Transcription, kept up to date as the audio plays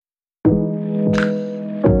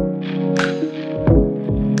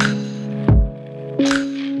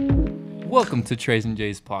Welcome to Trays and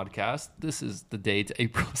Jay's podcast. This is the date,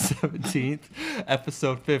 April 17th,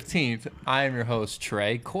 episode 15th. I am your host,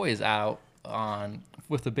 Trey. Coy is out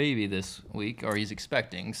with a baby this week, or he's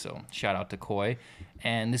expecting, so shout out to Coy.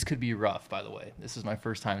 And this could be rough, by the way. This is my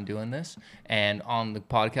first time doing this. And on the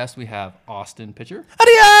podcast, we have Austin Pitcher.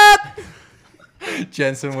 Howdy up!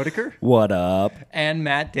 Jensen Whitaker. What up? And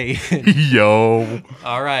Matt Dayton. Yo.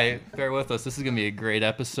 All right, bear with us. This is going to be a great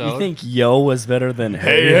episode. You think yo was better than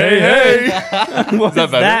Hey. What's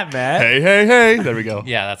that, Matt? Hey. There we go.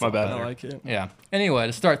 Yeah, that's my a lot bad. better. I like it. Yeah. Anyway,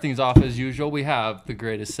 to start things off as usual, we have the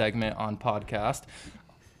greatest segment on podcast,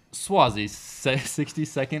 Swazi's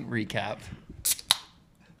 60-second recap.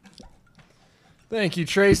 Thank you,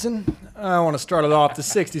 Trayson. I want to start it off the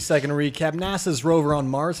 60-second recap. NASA's rover on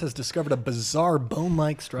Mars has discovered a bizarre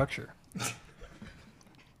bone-like structure.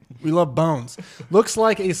 We love bones. Looks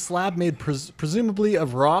like a slab made presumably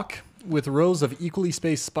of rock with rows of equally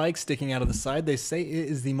spaced spikes sticking out of the side. They say it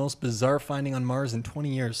is the most bizarre finding on Mars in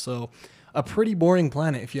 20 years. So a pretty boring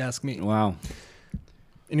planet, if you ask me. Wow.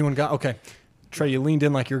 Anyone got... Okay. Trey, you leaned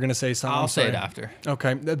in like you were going to say something. I'll say it after.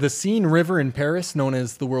 Okay. The Seine River in Paris, known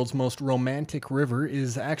as the world's most romantic river,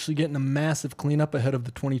 is actually getting a massive cleanup ahead of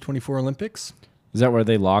the 2024 Olympics. Is that where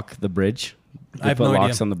they lock the bridge? They I have put no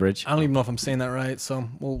locks idea. on the bridge? I don't even know if I'm saying that right, so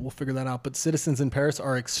we'll figure that out. But citizens in Paris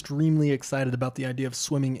are extremely excited about the idea of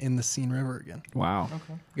swimming in the Seine River again. Wow.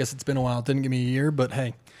 I guess it's been a while. It didn't give me a year, but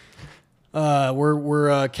hey.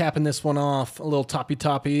 We're capping this one off a little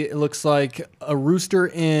toppy. It looks like a rooster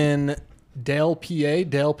in Dale,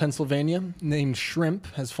 Pennsylvania, named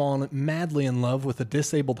Shrimp, has fallen madly in love with a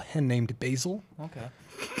disabled hen named Basil. Okay.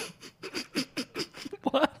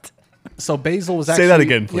 What? So Basil was actually... Say that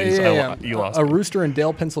again, please. Yeah. You lost A me. rooster in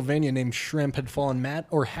Dale, Pennsylvania, named Shrimp has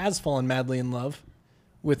fallen madly in love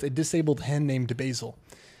with a disabled hen named Basil.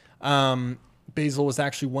 Basil was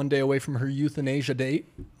actually one day away from her euthanasia date,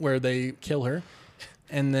 where they kill her,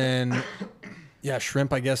 and then... Yeah,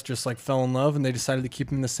 Shrimp, I guess, just like fell in love, and they decided to keep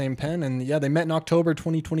him in the same pen. And yeah, they met in October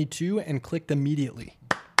 2022 and clicked immediately.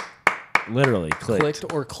 Literally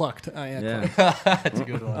Clicked or clucked. Yeah. That's a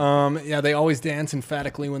good one. Yeah, they always dance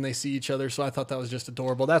emphatically when they see each other, so I thought that was just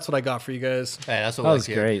adorable. That's what I got for you guys. Hey, that's what That we was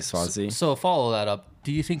like here. great, Swazi. So follow that up.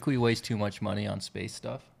 Do you think we waste too much money on space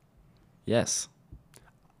stuff? Yes.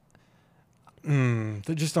 I don't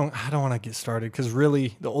want to get started, because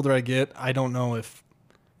really, the older I get, I don't know if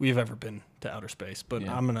we've ever been to outer space, but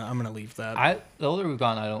Yeah. I'm gonna leave that. The older we've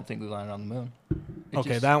gotten, I don't think we landed on the moon.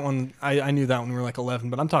 That one, I knew that when we were like 11,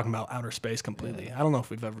 but I'm talking about outer space completely. Yeah. I don't know if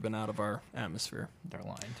we've ever been out of our atmosphere. They're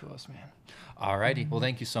lying to us, man. Alrighty. Well,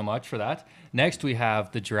 thank you so much for that. Next, we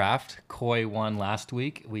have the draft. Coy won last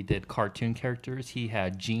week. We did cartoon characters. He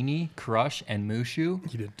had Genie, Crush, and Mushu.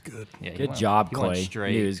 You did good. Yeah, Good job, he went Coy.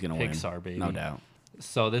 straight Knew he was going to win. Pixar, baby. No doubt.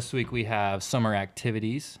 So this week we have summer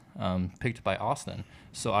activities picked by Austin.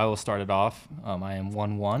 So I will start it off. I am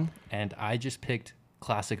 1-1, and I just picked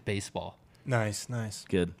classic baseball. Nice.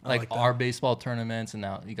 Good. I Like like that. our baseball tournaments, and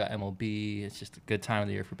now you got MLB. It's just a good time of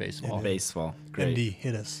the year for baseball. Baseball. Great. MD,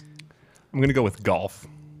 hit us. I'm going to go with golf.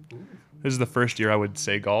 This is the first year I would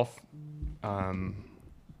say golf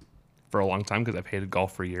for a long time, because I've hated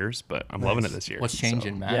golf for years, but I'm loving it this year. What's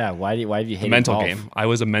changing, Matt? Yeah, why have you The hated mental golf? game. I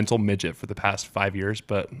was a mental midget for the past 5 years,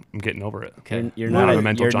 but I'm getting over it. Okay. You're Now not I'm a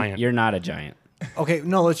mental giant. You're not a giant. Okay,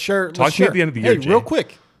 no, let's share. Talk to me at the end of the year, Hey, Jay. real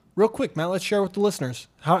quick, Matt. Let's share with the listeners.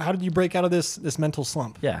 How did you break out of this mental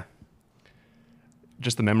slump? Yeah.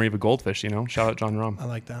 Just the memory of a goldfish, you know? Shout out John Rahm. I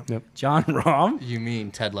like that. Yep. John Rahm? You mean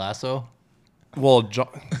Ted Lasso? Well, John...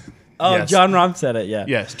 Oh, Yes. John Rahm said it, yeah.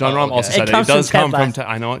 Yes, John Oh, Rahm okay. also It said it. It comes does from come Ted from...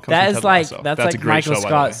 Lasso. I know it comes That from is Ted like Lasso. that's a like great Michael show, by the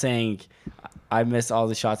Scott way. saying, "I miss all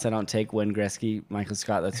the shots I don't take." When Gretzky, Michael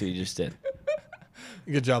Scott, that's what you just did.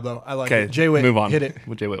 Good job, though. I like Okay, it. Jay Witt, move on. hit it.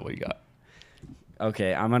 Well, Jay Witt, what you got?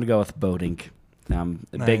 Okay, I'm gonna go with boating. I'm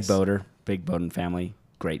a Nice. big boating family.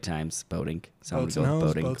 Great times boating. So Boats I'm and gonna go with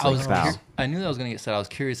hoes, boating. boats I and was. hoes. Wow. I knew that was gonna get said. I was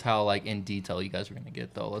curious how, like, in detail you guys were gonna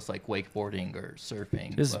get though. It's like wakeboarding or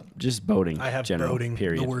surfing. but- Just boating. I have general, boating.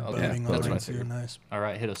 Period. The word Okay, boating. that's on what I it, too. figured. Nice. all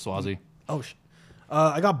right, hit us, Swazi. Oh,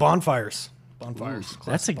 I got bonfires. Bonfires. That's a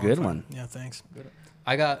Classic good bonfire. one. Yeah, thanks.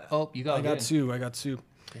 I got. Oh, you got. I got good. two.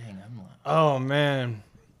 Dang, I'm not. Oh man,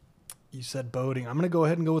 you said boating. I'm gonna go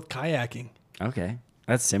ahead and go with kayaking. Okay,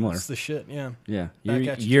 that's similar. That's the shit. Yeah. Yeah, Back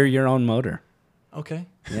you're, at you. you're your own motor. Okay.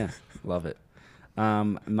 Yeah, love it.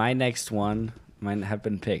 My next one might have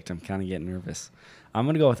been picked. I'm kind of getting nervous. I'm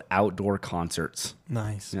gonna go with outdoor concerts.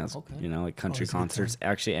 Nice. Yeah, it's, Okay. like country Always a good concerts.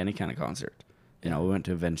 Actually, any kind of concert. We went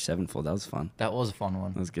to Avenged Sevenfold. That was fun. That was a fun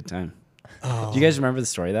one. That was a good time. Do you guys remember the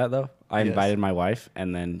story of that though? I Yes. invited my wife,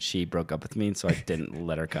 and then she broke up with me, and so I didn't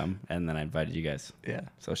let her come. And then I invited you guys. Yeah,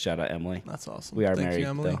 So shout out Emily. That's awesome. We are Thank married you,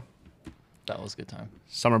 Emily. though. that was a good time.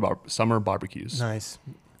 Summer barbecues. Nice.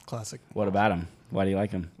 Classic. What about him? Why do you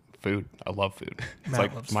like him? Food. I love food. It's Matt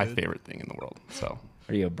like loves my food. favorite thing in the world. So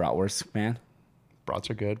Are you a bratwurst man? brats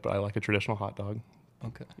are good, but I like a traditional hot dog.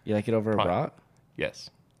 Okay, You like it over a Probably. brat? Yes.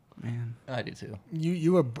 Man, I do too.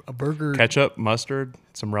 You a burger Ketchup, mustard,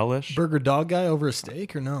 some relish. burger dog guy over a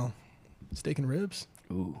steak or no? Steak and ribs?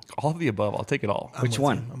 ooh. All of the above. I'll take it all. I'm Which with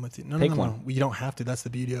one? You. I'm with you. No, Pick no, no, one. no. You don't have to. That's the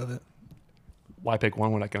beauty of it. Why pick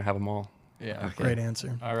one when I can have them all? Yeah. Okay. Great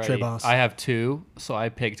answer. All right. Trey Boss. I have 2, so I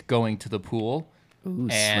picked going to the pool Ooh,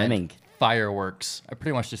 and swimming. fireworks. I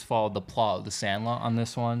pretty much just followed the plot of the Sandlot on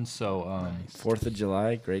this one. So, 4th of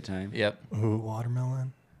July, great time. yep, Ooh,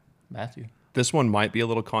 watermelon. Matthew. This one might be a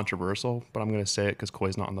little controversial, but I'm going to say it because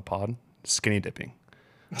Koi's not on the pod. Skinny dipping.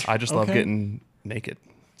 I just love Okay. getting naked.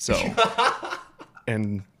 So,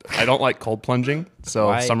 and I don't like cold plunging. So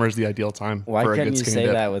Why- summer is the ideal time Why for a can't good you skinny say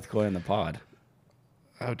dip. that with Koi in the pod?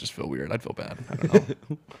 I would just feel weird. I'd feel bad. I don't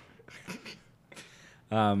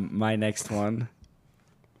know. My next one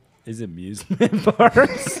is amusement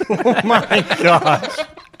parks. Oh my gosh.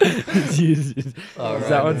 Does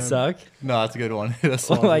that one man. suck? No, that's a good one. That's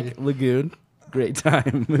Like Lagoon, great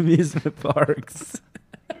time. Amusement parks.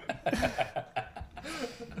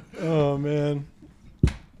 Oh man.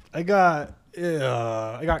 I got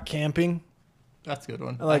camping. that's a good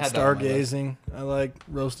one. I like had that on my list. stargazing. I like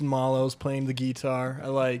roasting mallows, playing the guitar. I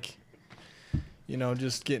like,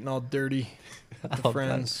 just getting all dirty with the love that.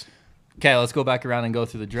 friends. Okay, let's go back around and go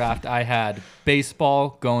through the draft. I had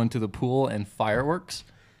baseball, going to the pool, and fireworks.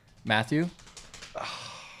 Matthew?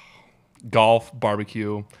 Golf,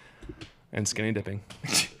 barbecue, and skinny dipping.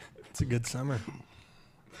 It's a good summer.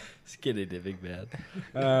 Skinny dipping,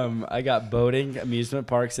 man. I got boating, amusement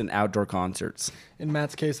parks, and outdoor concerts. In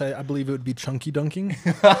Matt's case, I believe it would be chunky dunking.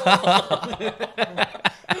 Fair.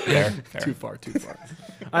 Too far.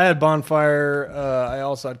 I had bonfire. I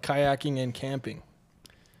also had kayaking and camping,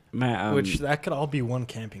 Man, which that could all be one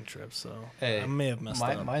camping trip. So Hey, I may have messed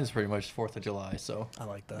up. Mine's pretty much 4th of July, so I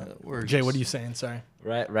like that. we're Jay, just- what are you saying? Sorry.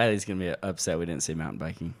 Riley's gonna be upset we didn't say mountain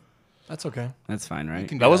biking. That's okay. That's fine, right?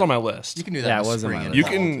 can do That was on my list. You can do that Yeah, in it the was on spring my and list.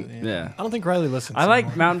 fall, You too, can- Yeah. I don't think Riley listens. I like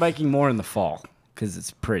anymore. mountain biking more in the fall because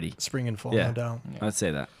it's pretty. spring and fall, Yeah. no doubt. I'd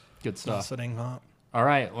say that. Good It's not stuff. sitting hot. All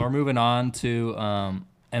right, we're moving on to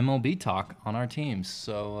MLB talk on our teams.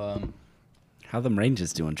 So, How them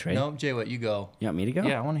Rangers doing, Trey? no, Jay, what you go? You want me to go?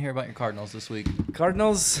 Yeah, I want to hear about your Cardinals this week.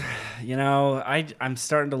 Cardinals, I'm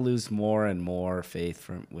starting to lose more and more faith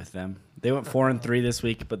with them. They went 4-3 this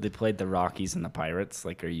week, but they played the Rockies and the Pirates.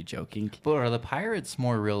 Like, are you joking? But are the Pirates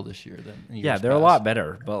more real this year than in Yeah, years they're a past? lot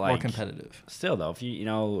better, but more like competitive? still though, if you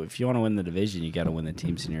want to win the division, you got to win the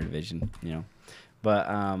teams in your division. But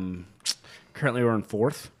currently we're in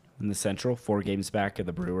 4th in the Central, 4 games back of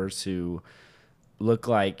the Brewers, who look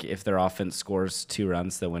like if their offense scores 2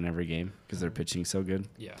 runs, they'll win every game because they're pitching so good.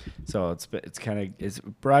 Yeah. So it's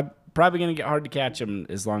probably going to get hard to catch them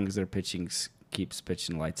as long as their pitching keeps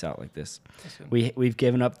pitching lights out like this. We've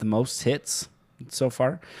given up the most hits so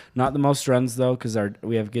far, not the most runs though, because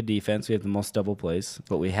we have good defense. We have the most double plays,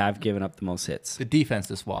 but we have given up the most hits. The defense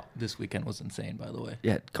this weekend was insane, by the way.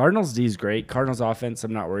 Yeah, Cardinals D is great. Cardinals offense,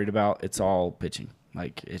 I'm not worried about. It's all pitching.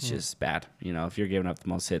 Like it's just bad. If you're giving up the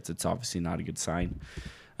most hits, it's obviously not a good sign.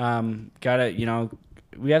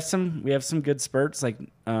 We have some good spurts like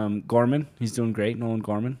Gorman. He's doing great. Nolan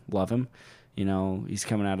Gorman, love him. He's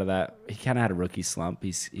coming out of that. He kind of had a rookie slump.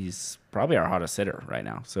 He's probably our hottest hitter right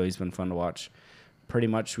now. So he's been fun to watch. Pretty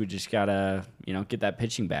much, we just gotta get that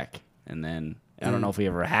pitching back, and then I don't know if we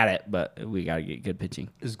ever had it, but we gotta get good pitching.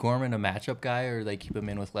 Is Gorman a matchup guy, or they keep him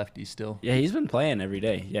in with lefties still? Yeah, he's been playing every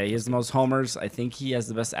day. Yeah, he has the most homers. I think he has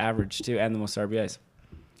the best average too, and the most RBIs.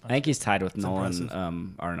 I think he's tied with Nolan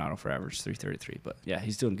Arenado for average, 333. But yeah,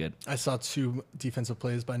 he's doing good. I saw 2 defensive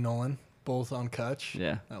plays by Nolan, both on Kutch.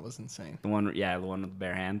 Yeah, That was insane. the one with the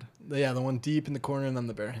bare hand. Yeah, the one deep in the corner and then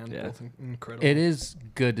the bare hand. Yeah. Both incredible. It is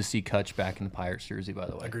good to see Kutch back in the Pirates jersey, by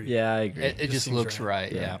the way. Agreed. Yeah, I agree. It just seems looks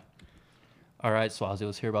right. right. Yeah. All right, Swazi,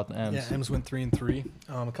 let's hear about the M's. Yeah, M's went 3-3.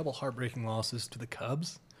 A couple heartbreaking losses to the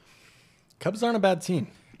Cubs. Cubs aren't a bad team.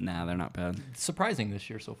 Nah, they're not bad. Surprising this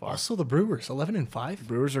year so far. Also, the Brewers, 11-5.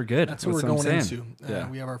 Brewers are good. That's what we're going I'm into. saying. Yeah,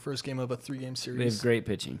 We have our first game of a 3-game they have series. great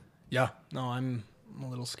pitching. Yeah. No, I'm a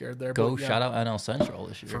little scared there. Go but yeah, shout out NL Central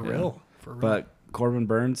this year. For yeah. real. For real. But Corbin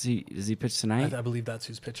Burns, does he pitch tonight? I believe that's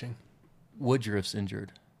who's pitching. Woodruff's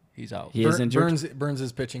injured. He's out. He is injured. Burns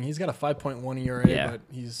is pitching. He's got a 5.1 ERA, Yeah. but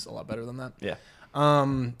he's a lot better than that. Yeah.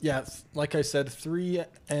 Yeah, like I said,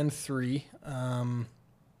 3-3.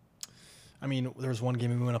 I mean, there was one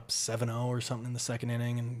game we went up 7-0 or something in the second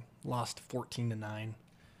inning and lost 14-9.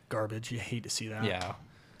 Garbage. You hate to see that. Yeah.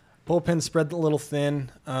 Bullpen spread a little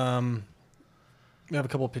thin. We have a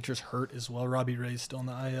couple of pitchers hurt as well. Robbie Ray's still in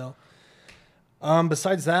the IL.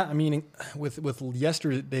 Besides that, I mean, with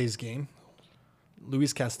yesterday's game,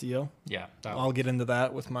 Luis Castillo. Yeah. I'll get into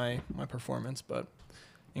that with my performance, but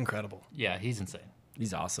incredible. Yeah, he's insane.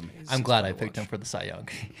 He's awesome. I'm glad I picked him for the Cy Young.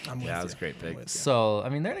 That was a great pick. So, I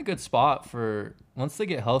mean, they're in a good spot for once they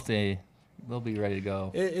get healthy, they'll be ready to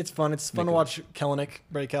go. It's fun. It's fun to watch Kellenic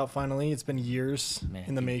break out finally. It's been years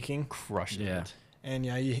in the making. Crushed it. And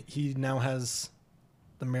yeah, he now has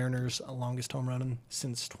the Mariners' longest home run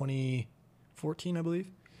since 2014, I believe.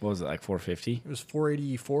 What was it, like 450? It was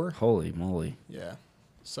 484. Holy moly. Yeah.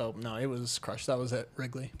 So, no, it was crushed. That was at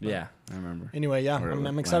Wrigley. But Yeah, I remember. anyway, yeah, Where it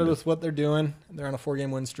I'm excited landed. with what they're doing. They're on a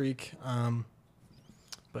 4-game win streak.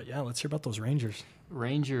 But yeah, let's hear about those Rangers.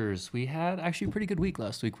 Rangers, we had actually a pretty good week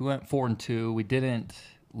last week. We went 4-2. We didn't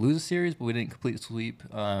lose a series, but we didn't complete the sweep.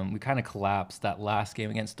 We kind of collapsed that last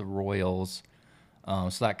game against the Royals. So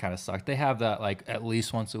that kind of sucked. They have that like at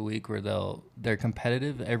least once a week where they're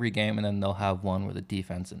competitive every game, and then they'll have one where the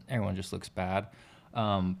defense and everyone just looks bad.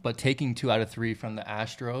 But taking 2 out of 3 from the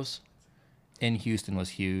Astros in Houston was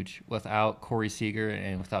huge. Without Corey Seager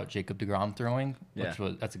and without Jacob deGrom throwing,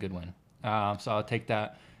 that's a good win. So I'll take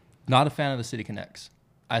that. Not a fan of the City Connects.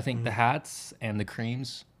 I think the hats and the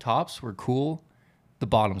creams tops were cool. The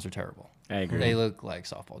bottoms are terrible. I agree. They look like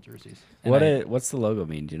softball jerseys. And What's the logo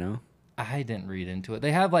mean? Do you know? I didn't read into it.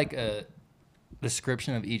 They have like a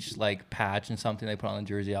description of each like patch and something they put on the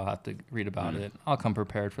jersey. I'll have to read about it. I'll come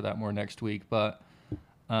prepared for that more next week. But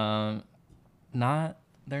they're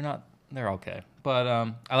okay. But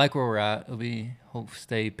I like where we're at. It'll be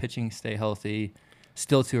stay healthy.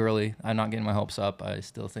 Still too early. I'm not getting my hopes up. I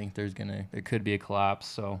still think there could be a collapse.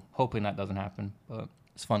 So hoping that doesn't happen. But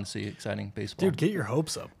it's fun to see, exciting baseball. Dude, get your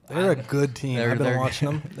hopes up. They're a good team. I've been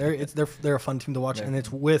watching them. They're a fun team to watch, and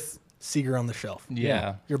it's with Seager on the shelf.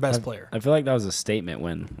 Yeah. Your best player. I feel like that was a statement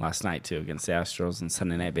win last night, too, against the Astros, and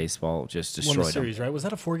Sunday Night Baseball just Won destroyed the series, them. right? Was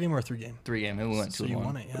that a 4-game or a 3-game? 3-game. We went 2-1. So you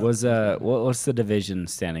won it, yeah. What's the division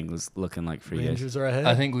standing looking like for you guys? Rangers are ahead.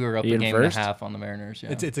 I think we were up You a in game first? and a half on the Mariners.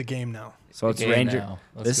 Yeah. It's a game now. So it's game Ranger. now.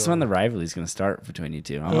 Let's This is go. when the rivalry is going to start between you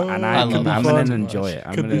two. I love I'm it. going to Fun. enjoy it.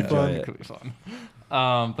 I'm Could going to be enjoy fun. it. Could be fun.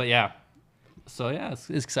 But yeah. So yeah, it's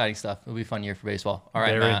exciting stuff. It'll be a fun year for baseball. All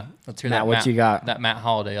right, Very. Matt. Let's hear Matt, that. what you got? That Matt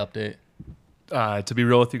Holiday update. To be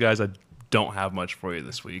real with you guys, I don't have much for you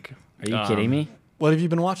this week. Are you kidding me? What have you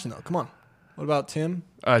been watching, though? Come on. What about Tim?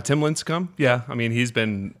 Tim Lincecum? Yeah, I mean, he's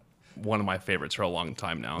been one of my favorites for a long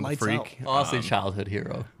time now. Lights The Freak. Honestly, childhood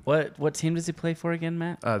hero. What team does he play for again,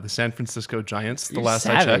 Matt? The San Francisco Giants, the You're last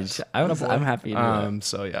savage. I checked. I'm happy to do that.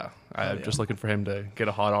 So yeah, I'm just looking for him to get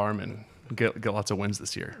a hot arm and get lots of wins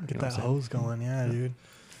this year. Get You know that what I'm saying? hose going. Yeah, dude.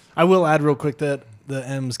 I will add real quick that the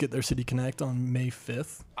M's get their City Connect on May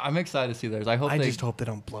 5th. I'm excited to see theirs. I I just hope they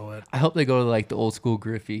don't blow it. I hope they go to like the old school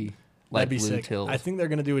Griffey, like That'd be blue sick. tills. I think they're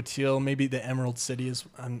going to do a teal. Maybe the Emerald City is,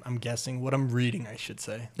 I'm guessing. What I'm reading, I should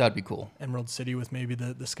say. That'd be cool. Emerald City with maybe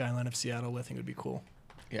the skyline of Seattle. I think would be cool.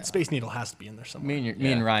 Yeah. Space Needle has to be in there somewhere.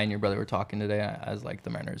 Me and Ryan, your brother, were talking today. As like the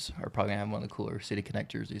Mariners are probably gonna have one of the cooler City Connect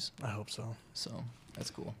jerseys. I hope so. So that's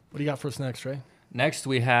cool. What do you got for us next, Trey? Next,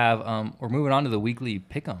 we have we're moving on to the weekly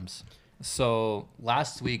pick'ems. So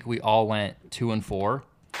last week we all went 2-4.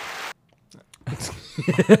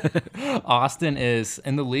 Austin is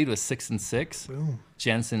in the lead with 6-6. Boom.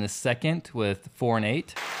 Jensen is second with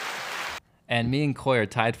 4-8, and me and Coy are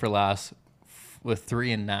tied for last with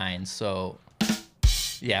 3-9. So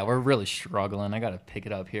yeah, we're really struggling. I gotta pick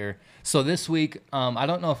it up here. So this week, I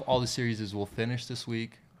don't know if all the series will finish this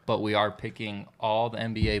week, but we are picking all the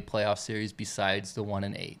NBA playoff series besides the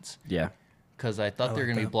 1-8s. Yeah. Because I thought they were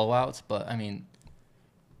like going to be that. blowouts, but I mean,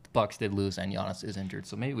 the Bucks did lose and Giannis is injured,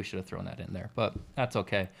 so maybe we should have thrown that in there, but that's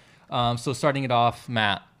okay. So starting it off,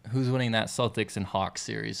 Matt, who's winning that Celtics and Hawks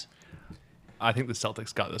series? I think the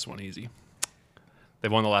Celtics got this one easy.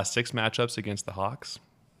 They've won the last 6 matchups against the Hawks,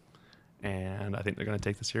 and I think they're going to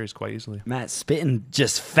take the series quite easily. Matt spitting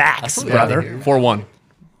just facts, That's what we gotta brother. hear. 4-1.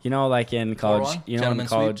 You know, like in college, 4-1? in Gentleman's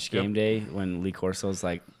college sweep? game day when Lee Corso's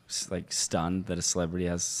like stunned that a celebrity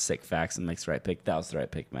has sick facts and makes the right pick. That was the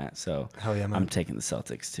right pick, Matt. So Hell yeah, man. I'm taking the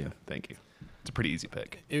Celtics too. Thank you. It's a pretty easy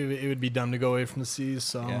pick. It would be dumb to go away from the C's,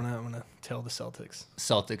 so Yeah. I'm gonna tell the Celtics.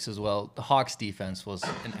 Celtics as well. The Hawks defense was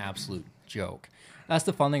an absolute joke. That's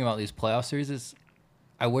the fun thing about these playoff series is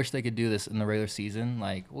I wish they could do this in the regular season.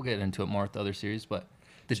 Like, we'll get into it more with the other series, but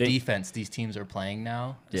the defense these teams are playing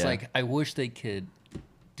now. It's Yeah. like I wish they could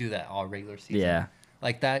do that all regular season. Yeah.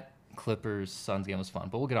 Like that Clippers Suns game was fun,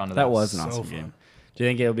 but we'll get on to that. That was an So awesome fun. game. Do you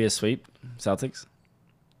think it'll be a sweep, Celtics?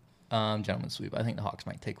 Gentleman's sweep. I think the Hawks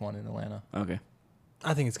might take one in Atlanta. Okay,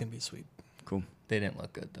 I think it's going to be sweet. cool. They didn't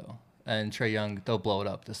look good though. And Trae Young, they'll blow it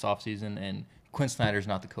up this offseason. And Quinn Snyder's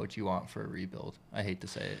not the coach you want for a rebuild. I hate to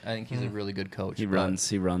say it. I think he's a really good coach. He but-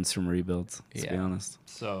 runs from rebuilds. Let's be Yeah. honest.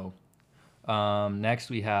 So next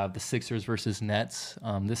we have the Sixers versus Nets.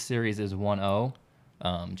 This series is 1-0.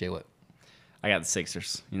 Jay Witt. I got the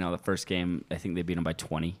Sixers. You know, the first game, I think they beat them by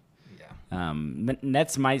 20. Yeah.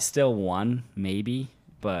 Nets might still won, maybe,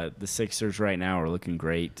 but the Sixers right now are looking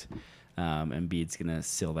great. Embiid's going to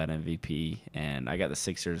seal that MVP, and I got the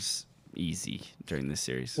Sixers easy during this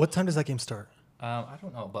series. What time does that game start? I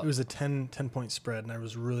don't know, but It was a 10-point spread, and I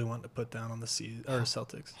was really wanting to put down on the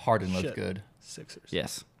Celtics. Harden looked Shit. good. Sixers.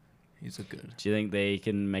 Yes. He's a good. Do you think they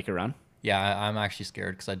can make a run? Yeah, I'm actually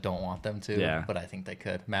scared because I don't want them to. Yeah. But I think they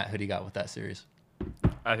could. Matt, who do you got with that series?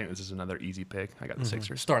 I think this is another easy pick. I got the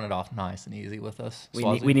Sixers. Starting it off nice and easy with us.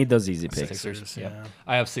 We need those easy picks. Sixers. yeah. Yeah.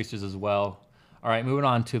 I have Sixers as well. All right, moving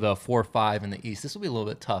on to the 4-5 in the East. This will be a little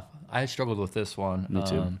bit tough. I struggled with this one. Me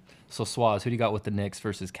too. So, Swaz, who do you got with the Knicks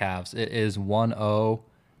versus Cavs? It is 1-0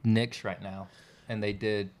 Knicks right now. And they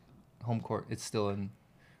did home court. It's still in.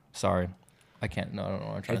 Sorry. I can't. No, I don't know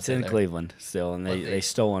what I'm trying It's to say. in there. Cleveland still, and But they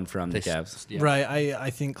stole one from the They Cavs. s- yeah. Right. I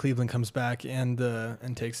think Cleveland comes back and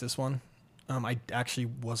takes this one. I actually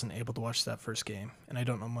wasn't able to watch that first game, and I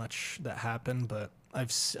don't know much that happened, but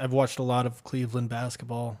I've watched a lot of Cleveland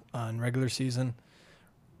basketball in regular season.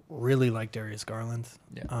 Really like Darius Garland.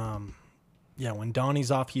 Yeah. Yeah, when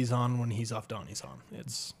Donnie's off, he's on. When he's off, Donnie's on.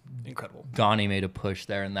 It's incredible. Donnie made a push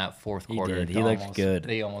there in that fourth He quarter. did. He looked good.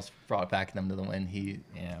 They almost brought back them to the win.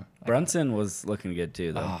 Brunson was looking good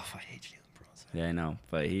too, though. Oh, I hate Jalen Brunson. Yeah, I know,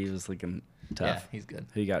 but he was looking tough. Yeah, he's good.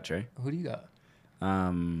 Who you got, Trey? Who do you got?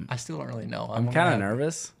 Um, I still don't really know. I'm gonna kind of have-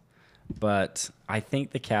 nervous, but I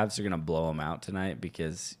think the Cavs are going to blow them out tonight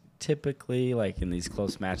because typically, like in these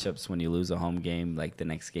close matchups, when you lose a home game, like the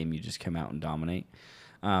next game you just come out and dominate.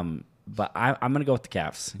 But I'm going to go with the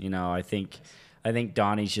Cavs. You know, I think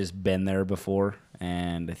Donnie's just been there before,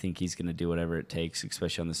 and I think he's going to do whatever it takes,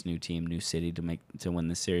 especially on this new team, new city, to win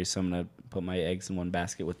this series. So I'm going to put my eggs in one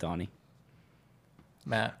basket with Donnie.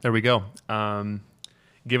 Matt. There we go.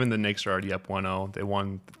 Given the Knicks are already up 1-0, they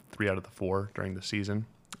won 3 out of the 4 during the season.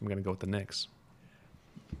 I'm going to go with the Knicks.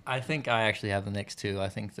 I think I actually have the Knicks too. I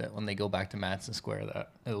think that when they go back to Madison Square, that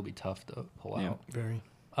it'll be tough to pull Yeah. out. Very.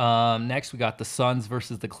 Next, we got the Suns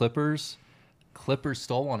versus the Clippers. Clippers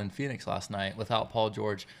stole one in Phoenix last night without Paul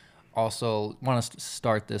George. Also, want to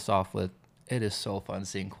start this off with, it is so fun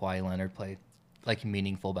seeing Kawhi Leonard play like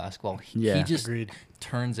meaningful basketball. He Yeah. just Agreed.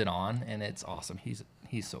 turns it on, and it's awesome. He's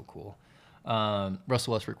so cool.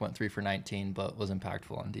 Russell Westbrook went 3 for 19, but was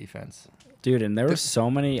impactful on defense. Dude, and there were so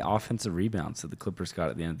many offensive rebounds that the Clippers got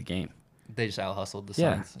at the end of the game. They just out hustled the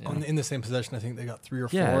Yeah. Suns. In the same possession, I think they got 3 or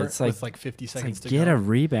 4 Yeah, it's like- with like 50 It's seconds like, to get go. a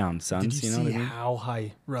rebound, Suns. Did you know see what I mean? how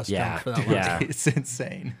high Russ Yeah. jumped for that Yeah. one? It's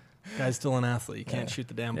insane. Guy's still an athlete. You can't Yeah. shoot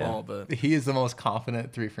the damn Yeah. ball, but He is the most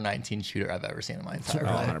confident 3 for 19 shooter I've ever seen in my entire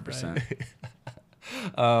Oh, life. 100%.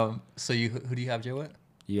 So who do you have, Jay Witt?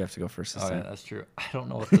 You have to go first this Oh, yeah, time. that's true. I don't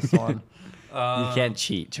know what this one. You can't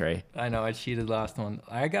cheat, Trey. I know I cheated last one.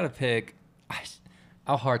 I got to pick. I have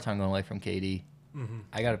a hard time going away from KD.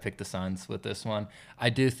 I got to pick the Suns with this one. I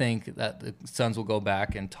do think that the Suns will go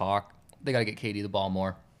back and talk. They got to get KD the ball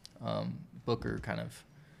more. Booker kind of.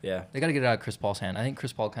 Yeah. They got to get it out of Chris Paul's hand. I think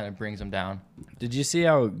Chris Paul kind of brings him down. Did you see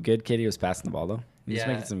how good KD was passing the ball though? He's Yeah.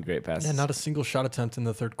 making some great passes. yeah, not a single shot attempt in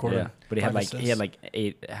the third quarter. Yeah, but he had 5 like assists.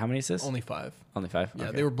 8. How many assists? Only 5. Only 5. Yeah,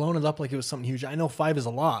 Okay. they were blowing it up like it was something huge. I know 5 is a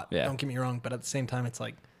lot. Yeah. Don't get me wrong, but at the same time, it's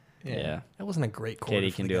like Yeah. that wasn't a great quarter.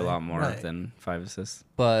 KD for can the do a guy. lot more Right. than 5 assists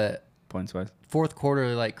But points wise. fourth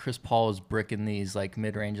quarter, like Chris Paul is bricking these like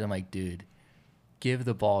mid range. I'm like, dude, give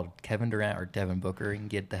the ball to Kevin Durant or Devin Booker and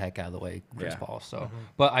get the heck out of the way, Chris Yeah. Paul. So,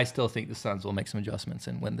 but I still think the Suns will make some adjustments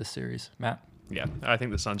and win this series. Matt, Yeah, I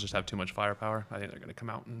think the Suns just have too much firepower. I think they're going to come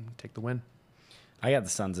out and take the win. I got the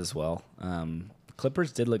Suns as well.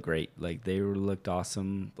 Clippers did look great. Like they looked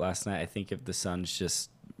awesome last night. I think if the Suns just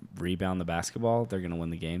rebound the basketball, they're going to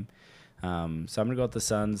win the game. So I'm going to go with the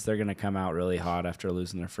Suns. They're going to come out really hot after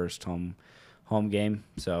losing their first home game.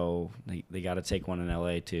 So they got to take one in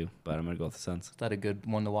LA too. But I'm going to go with the Suns. is that a good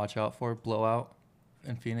one to watch out for? Blowout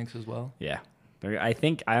in Phoenix as well. Yeah. I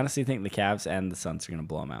honestly think the Cavs and the Suns are going to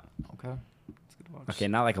blow them out. Okay, that's good to watch. Okay,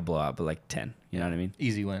 not like a blowout, but like 10. You know what I mean?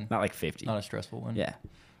 Easy win, Not like 50. not a stressful win. Yeah.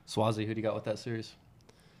 Swazi, who do you got with that series?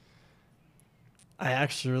 I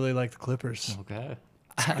actually really like the Clippers. Okay,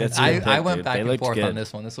 That's a good I pick, went dude. back They and looked forth good. on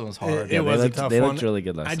this one. This one was hard. It was a tough they one. looked really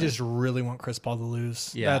good last I night. just really want Chris Paul to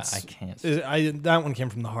lose. Yeah, That's, I can't. That one came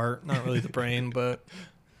from the heart, not really the brain, but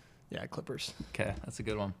yeah, Clippers. Okay, that's a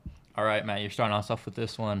good one. All right, Matt, you're starting us off with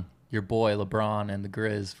this one. Your boy LeBron and the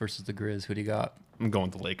Grizz versus the Grizz. Who do you got? I'm going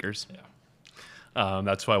with the Lakers. Yeah.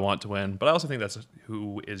 That's who I want to win, but I also think that's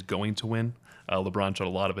who is going to win. LeBron showed a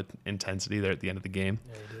lot of intensity there at the end of the game.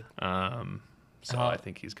 Yeah, he did. So I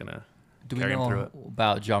think he's gonna Do we carry him through know it.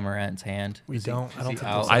 about John Morant's hand? We Is he- don't. is I don't he think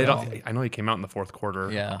out? there's- I know he came out in the fourth quarter.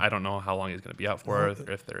 Yeah. I don't know how long he's going to be out for. Or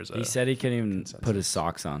if there's a. He said he couldn't even put his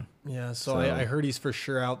socks on. Yeah, so So- I heard he's for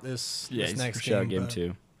sure out this He's next for sure out game. game but-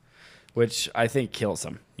 2, which I think kills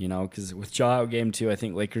him. Because with Ja out game 2, I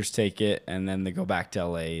think Lakers take it, and then they go back to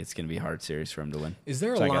LA. It's going to be a hard series for him to win. Is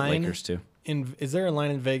there a So I got line Lakers too. Is there a line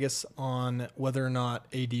in Vegas on whether or not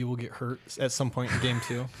AD will get hurt at some point in game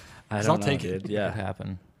 2? I 'Cause don't I'll know, take it. dude. Could Yeah.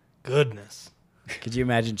 happen. Goodness. Could you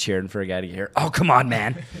imagine cheering for a guy to get hurt? Oh, come on,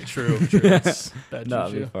 man. True. That's bad No,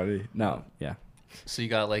 that'd juju. be funny. No, yeah. So you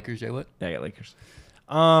got Lakers, Jay Witt? Yeah, I got Lakers.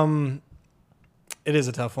 It is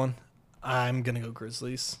a tough one. I'm gonna go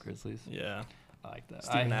Grizzlies. Grizzlies. Yeah. I like that.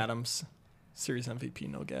 Steven Adams, series MVP,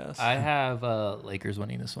 no gas. I have Lakers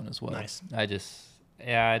winning this one as well. Nice. I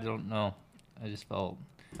don't know. I just felt.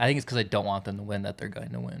 I think it's because I don't want them to win that they're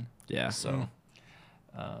going to win. Yeah. So,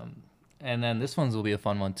 and then this one's will be a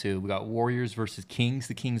fun one too. We got Warriors versus Kings.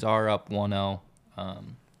 The Kings are up 1-0.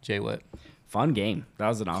 Jay Witt. Fun game. That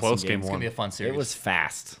was an awesome Close game. game It's one. gonna be a fun series. It was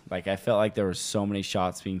fast. Like I felt like there were so many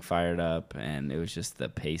shots being fired up, and it was just the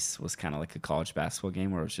pace was kind of like a college basketball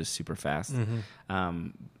game where it was just super fast.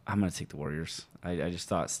 I'm gonna take the Warriors. I just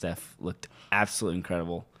thought Steph looked absolutely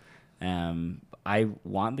incredible. I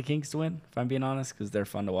want the Kings to win, if I'm being honest, because they're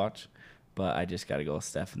fun to watch. But I just got to go with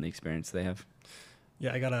Steph and the experience they have.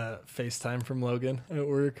 Yeah, I got a FaceTime from Logan at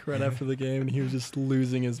work right after the game, and he was just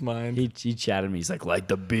losing his mind. He chatted me. He's like, light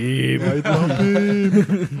the beam.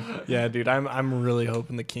 Yeah, dude, I'm really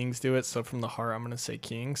hoping the Kings do it. So from the heart, I'm gonna say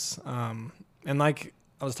Kings. And like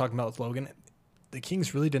I was talking about with Logan, the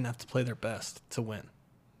Kings really didn't have to play their best to win.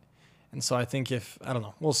 And so I think I don't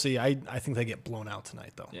know, we'll see. I think they get blown out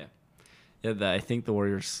tonight though. Yeah. Yeah, I think the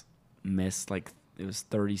Warriors missed like it was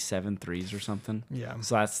 37 threes or something. Yeah,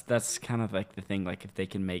 So that's kind of like the thing. Like if they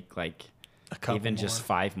can make like a couple even more. just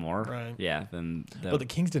 5 more, Right. yeah, then But the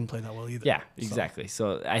Kings didn't play that well either. yeah, So, exactly.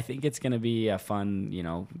 So I think it's gonna be a fun,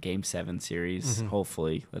 Game 7 series.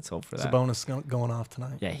 Hopefully, let's hope for that. Sabonis going off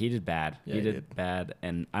tonight. Yeah, he did bad. Yeah, he he did did. bad,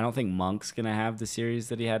 and I don't think Monk's gonna have the series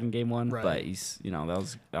that he had in Game 1. Right. But he's, that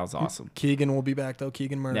was awesome. Keegan will be back though.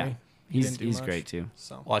 Keegan Murray. Yeah, He didn't do he's much. great too.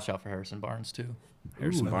 So Watch out for Harrison Barnes too.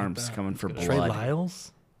 Harrison I like Barnes that. coming for Trey Trey blood.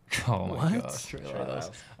 Lyles. Oh my What? gosh, Trey Trey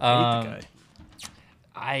Lyles. Lyles. Hate the guy.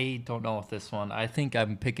 I don't know with this one. I think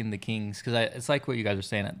I'm picking the Kings because it's like what you guys are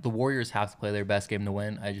saying. The Warriors have to play their best game to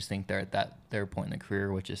win. I just think they're at their point in the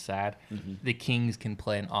career, which is sad. The Kings can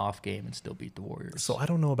play an off game and still beat the Warriors. So I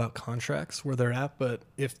don't know about contracts where they're at, but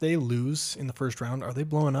if they lose in the first round, are they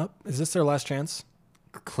blowing up? Is this their last chance?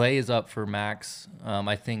 Clay is up for max.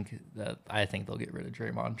 I think they'll get rid of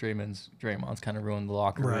Draymond. Draymond's kind of ruined the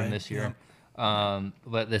locker room Right, this year.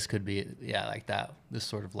 But this could be like that. This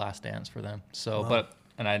sort of last dance for them. So, Wow.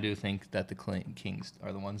 and I do think that the Kings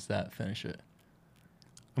are the ones that finish it.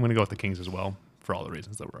 I'm going to go with the Kings as well for all the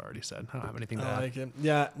reasons that were already said. I don't have anything to I add. like it.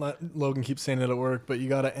 Yeah, Logan keeps saying it at work, but you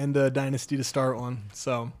got to end a dynasty to start one.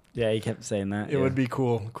 So Yeah, he kept saying that. it would be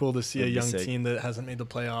cool to see a It'd be young sick. team that hasn't made the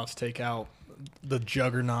playoffs take out the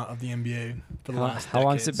juggernaut of the NBA for the last How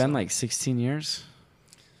long has decade, it been? so- Like 16 years?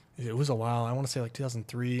 It was a while. I want to say like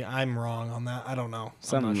 2003. I'm wrong on that. I don't know. I'm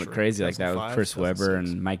Something not sure. crazy like that with 2005, Chris Webber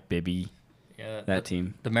 2006. and Mike Bibby. Yeah, That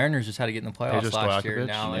team. The Mariners just had to get in the playoffs Pedro last year. Stojakovic,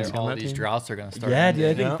 Now is he on all that these team? drawouts are going to start. Yeah,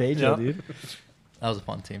 ending. dude. I Yeah, think Pedro, yeah. dude. That was a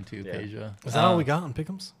fun team too, Yeah. Peja. Is that all we got on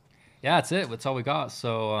Pick'ems? Yeah, that's it. That's all we got.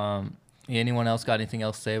 So, anyone else got anything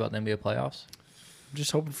else to say about the NBA playoffs? I'm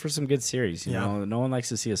just hoping for some good series. You Yeah. know, no one likes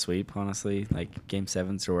to see a sweep, honestly. Like Game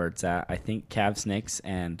 7's are where it's at. I think Cavs Knicks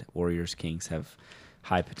and Warriors Kings have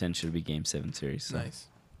high potential to be Game 7 series. So. Nice.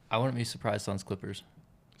 I wouldn't be surprised Suns Clippers.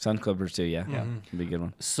 Sun Clippers too, yeah. Yeah. Can be a good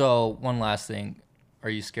one. So, one last thing. Are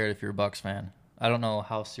you scared if you're a Bucks fan? I don't know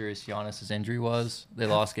how serious Giannis' injury was. They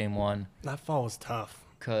lost Game 1 That fall was tough.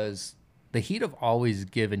 because the Heat have always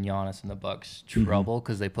given Giannis and the Bucks trouble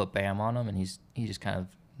because they put Bam on him and he just kind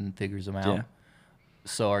of figures them out. Yeah.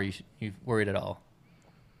 So, are you worried at all?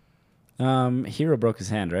 Hero broke his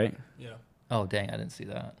hand, right? Yeah. Oh, dang, I didn't see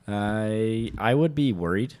that. I would be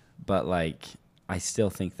worried, but like I still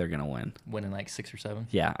think they're gonna win. Winning like 6 or 7.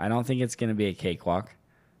 Yeah, I don't think it's gonna be a cakewalk,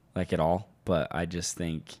 like at all. But I just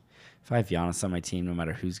think if I have Giannis on my team, no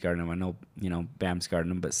matter who's guarding him, I know Bam's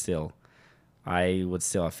guarding him, but still, I would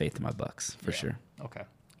still have faith in my Bucks for sure. Okay.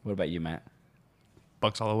 What about you, Matt?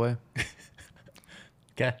 Bucks all the way.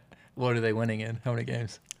 Okay. What are they winning in? How many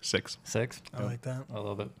games? 6. 6. I like that. I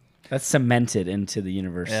love it. That's cemented into the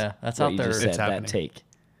universe. Yeah, that's what out you there. just said, It's that happening. take.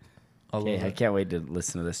 I love Okay, I it. can't wait to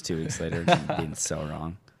listen to this 2 weeks later and being so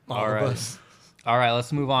wrong. All of right. us. All right,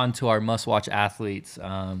 let's move on to our must-watch athletes.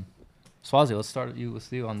 Swazi, let's start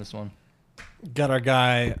with you on this one. Got our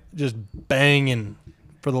guy just banging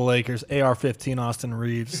for the Lakers. AR-15 Austin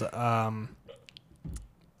Reeves.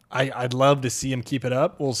 I'd love to see him keep it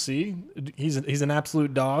up. We'll see. He's an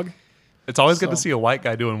absolute dog. It's always good So- to see a white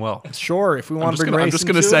guy doing well. Sure, if we want to bring I'm racing just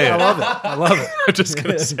gonna to say I it. love it. I love it. I'm just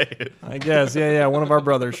going to say it. I guess. Yeah. One of our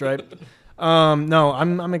brothers, right? No,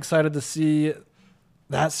 I'm excited to see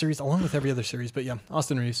that series along with every other series. But yeah,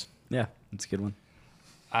 Austin Reeves. Yeah, that's a good one.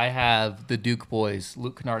 I have the Duke boys,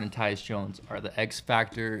 Luke Kennard and Tyus Jones, are the X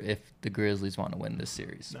factor if the Grizzlies want to win this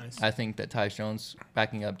series. Nice. I think that Tyus Jones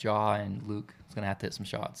backing up Ja and Luke is going to have to hit some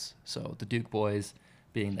shots. So the Duke boys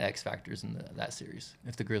being the X factors in that series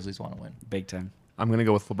if the Grizzlies want to win. Big time. I'm going to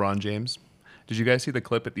go with LeBron James. Did you guys see the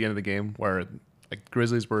clip at the end of the game where like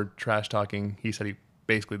Grizzlies were trash talking? He said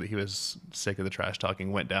that he was sick of the trash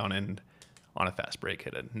talking, went down and on a fast break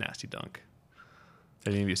hit a nasty dunk.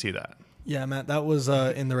 Did any of you see that? Yeah, Matt, that was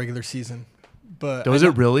in the regular season. But Was I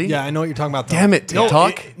know- it really? Yeah, I know what you're talking about. though. Damn it, No,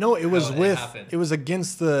 TikTok. it was Oh, it with. happened. It was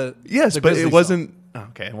against the. Yes, the but Grizzlies, it wasn't.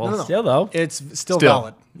 Okay, well, No. Still, though, It's still Still.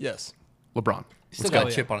 valid. Yes. LeBron. He's still Let's got go.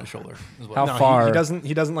 a chip on his shoulder as well. How No, far- He doesn't.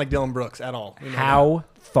 He doesn't like Dylan Brooks at all. We know how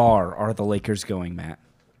far are the Lakers going, Matt?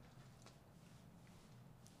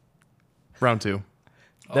 Round 2.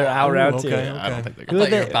 They're out round okay. 2. I don't think they're I good. thought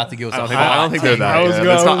you were they- about to give us I a don't think, hot I don't think they're take. that I was good.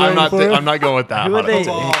 going- It's not- I was I'm not. waiting for it. I'm not going with that. Who would hot they? take.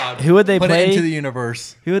 on. Who would they Put it play? into the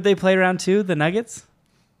universe. Who would they play round 2? The Nuggets?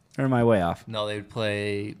 Or am I way off? No, they would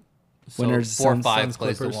play. So Winners, 4 or Suns, 5 Suns,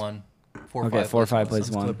 plays the Clippers. 1. 4 or Okay, 5 4 or 5 plays plays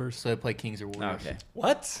Suns, one. Clippers. So they play Kings or Warriors. Okay.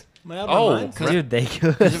 What? Am I out of Oh, my mind? Dude, they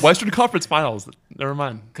could. Western Conference Finals. Never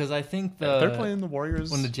mind. Because I think They're playing the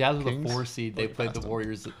Warriors. when the Jazz were the Kings. 4 seed, they played the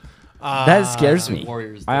Warriors. That scares the me.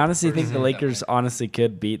 Warriors I did honestly first. think the Lakers honestly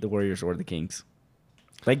could beat the Warriors or the Kings.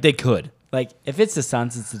 Like, they could. Like, if it's the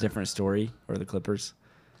Suns, it's a different story, or the Clippers.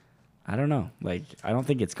 I don't know. Like, I don't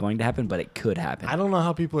think it's going to happen, but it could happen. I don't know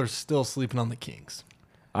how people are still sleeping on the Kings.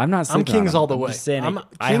 I'm not I'm sleeping on Kings them. all the I'm way. just saying I'm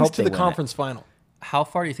I Kings hope to they the win it. conference final. How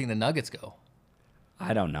far do you think the Nuggets go?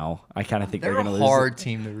 I don't know. I kind of think They're they're a going to lose. hard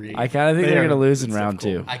team to read. I kind of think They they're are. going to lose in It's so round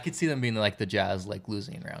cool. 2. I could see them being like the Jazz, like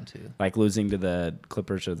losing in round 2. Like losing to the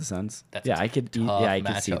Clippers or the Suns. That's Yeah, a I could. tough Yeah, I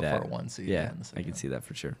could see matchup that. for a 1 seed Yeah, in the I second could see that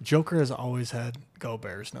for sure. Joker has always had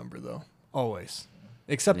Gobert's number though, always.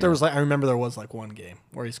 Except there was I remember there was like one game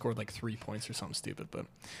where he scored like 3 points or something stupid. But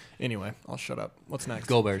anyway, I'll shut up. What's next?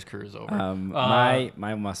 Gobert's career is over.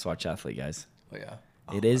 My must-watch athlete, guys. But yeah.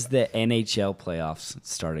 It is the NHL playoffs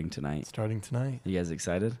starting tonight. Starting tonight. You guys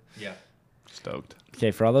excited? Yeah. Stoked.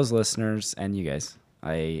 Okay, for all those listeners and you guys,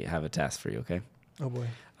 I have a task for you. Okay, Oh boy.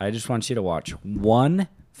 I just want you to watch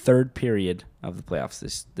 1/3 period of the playoffs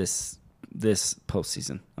this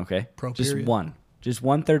postseason. Okay, just period. one, just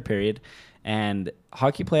 1/3 period. And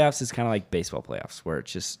hockey playoffs is kind of like baseball playoffs, where it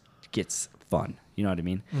just gets fun. You know what I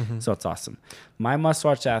mean? So it's awesome. My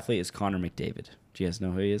must-watch athlete is Connor McDavid. Do you guys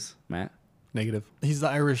know who he is, Matt? Negative. He's the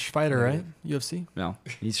Irish fighter, right? UFC. No,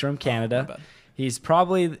 he's from Canada. bad. He's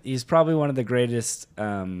probably one of the greatest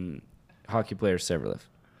hockey players to ever live.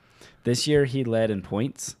 This year, he led in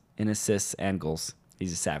points, in assists, and goals.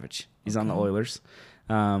 He's a savage. He's on the Oilers.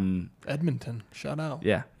 Edmonton. Shout out.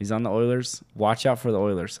 Yeah, he's on the Oilers. Watch out for the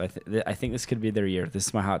Oilers. I think this could be their year. This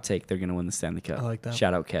is my hot take. They're going to win the Stanley Cup. I like that.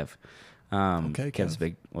 Shout out Kev. Okay, Kev's Kev. a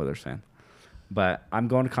big Oilers fan. But I'm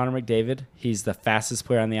going to Connor McDavid. He's the fastest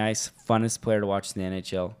player on the ice, funnest player to watch in the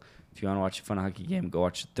NHL. If you want to watch a fun hockey game, go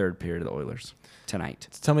watch the 3rd period of the Oilers tonight.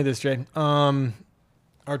 So tell me this, Jay.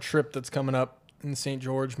 Our trip that's coming up in St.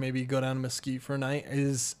 George, maybe go down to Mesquite for a night.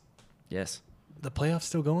 Is Yes. the playoffs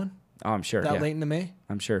still going? Oh, I'm sure. That Yeah, late into May?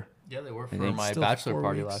 I'm sure. Yeah, they were I for think my still bachelor 4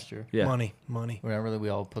 party weeks. last year. Yeah. Money. Remember that we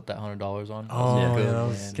all put that $100 on? That Oh, was yeah, good, that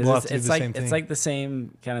was- man. Because We'll have to do it's the like same thing. it's like the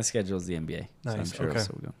same kind of schedule as the NBA. So I'm Nice, sure okay. it'll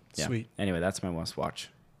still go. Yeah. Sweet. Anyway, that's my must watch.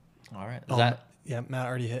 All right. Is Oh, that yeah, Matt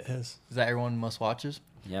already hit his. everyone must watches?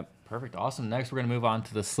 Yep. Perfect. Awesome. Next, we're going to move on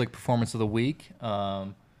to the slick performance of the week.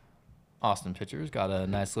 Austin Pitchers got a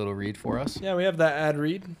nice little read for us. Yeah, we have that ad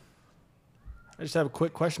read. I just have a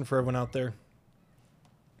quick question for everyone out there.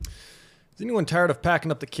 Is anyone tired of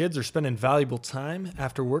packing up the kids or spending valuable time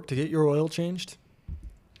after work to get your oil changed?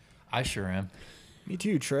 I sure am. Me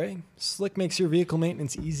too, Trey. Slick makes your vehicle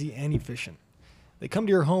maintenance easy and efficient. They come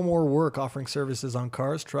to your home or work offering services on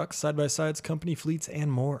cars, trucks, side-by-sides, company fleets, and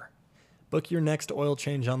more. Book your next oil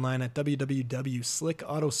change online at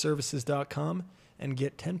www.slickautoservices.com and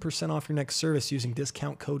get 10% off your next service using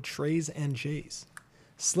discount code TRAYS and J's.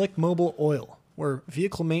 Slick Mobile Oil, where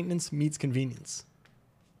vehicle maintenance meets convenience.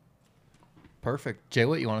 Perfect. Jay,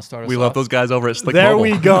 what you want to start us We off? love those guys over at Slick There Mobile.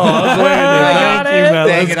 we go. I was waiting. got Thank you, it. man.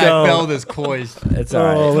 Dang Let's it, go. I felt his poise. It's all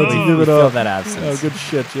right. let's we give it feel up. that Oh, absence. good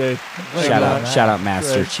shit, Jay. Shout out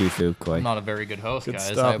Master Great. Chifu Koi. I'm not a very good host, Good guys.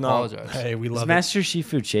 stuff. I No. apologize. Hey, we Is love it. Master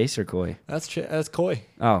Shifu Chase or Koi? That's Koi.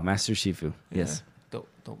 Oh, Master Shifu. Yes.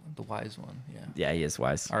 The wise one. Yeah. Yeah, he is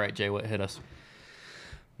wise. All right, Jay, what hit us?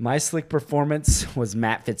 My slick performance was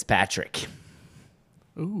Matt Fitzpatrick.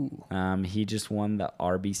 Ooh. He just won the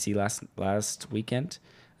RBC last weekend.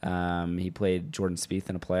 He played Jordan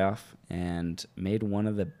Spieth in a playoff and made one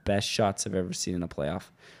of the best shots I've ever seen in a playoff.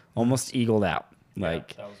 Almost eagled out.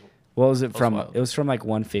 Like, that was, what was it from? wild. It was from like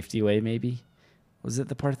 150 away, maybe. Was it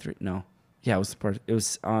the par 3? No. Yeah, it was the par. It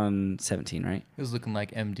was on 17, right? it was looking like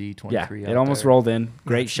MD 23. Yeah, out it almost there. rolled in.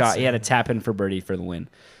 Great That's shot. He had a insane. tap in for birdie for the win.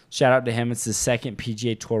 Shout out to him. It's his second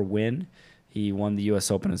PGA Tour win. He won the U.S.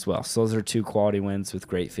 Open as well. So those are two quality wins with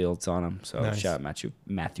great fields on them. So Nice. shout out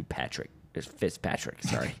Matthew Patrick. It's Fitzpatrick,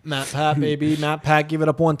 sorry. Matt Pat, baby. Matt Pat, give it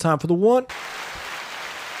up one time for the one.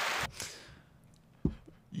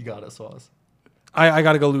 You got it, Sauce. I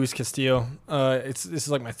got to go Luis Castillo. This is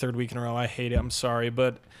like my third week in a row. I hate it. I'm sorry.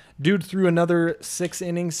 But dude threw another 6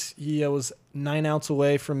 innings. He was 9 outs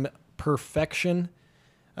away from perfection.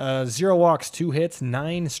 0 walks, 2 hits,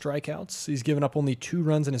 9 strikeouts. He's given up only 2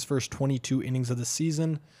 runs in his first 22 innings of the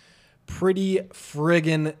season. Pretty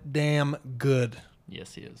friggin' damn good.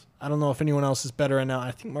 Yes, he is. I don't know if anyone else is better right now.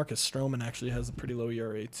 I think Marcus Stroman actually has a pretty low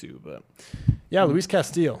ERA too. But yeah, Luis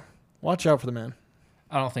Castillo. Watch out for the man.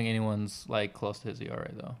 I don't think anyone's like close to his ERA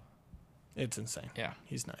though. It's insane. Yeah.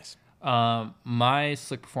 He's nice. My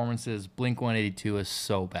slick performances, Blink 182 is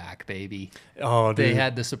so back, baby. Oh, They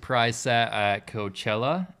had the surprise set at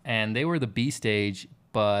Coachella, and they were the B stage,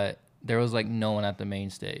 but there was like no one at the main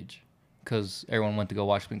stage because everyone went to go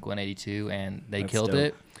watch Blink 182, and they That's killed dope.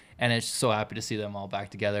 it. And it's so happy to see them all back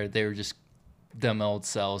together. They were just them old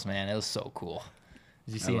selves, man. It was so cool.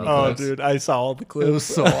 Did you see any Oh, clips? dude, I saw all the clips. It was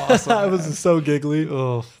so awesome. I was so giggly.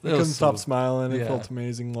 Oh, I couldn't stop smiling. It yeah. felt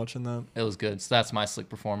amazing watching that. It was good. So that's my slick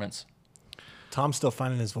performance. Tom's still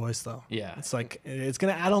finding his voice though. Yeah. It's like it's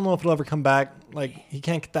gonna. I don't know if it'll ever come back. Like he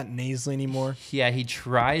can't get that nasally anymore. Yeah, he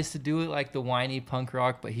tries to do it like the whiny punk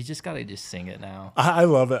rock, but he just got to just sing it now. I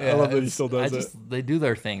love it. I Yeah, love that he it's- still does it. They do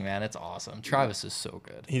their thing, man. It's awesome. Travis is so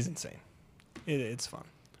good. He's insane. It's fun.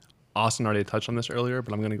 Austin already touched on this earlier,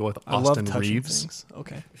 but I'm going to go with I love Austin touching Reeves. things.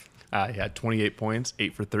 Okay. He had 28 points,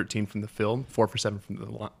 8 for 13 from the field, 4 for 7 from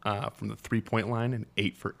the 3-point line, and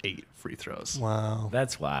 8 for 8 free throws. Wow.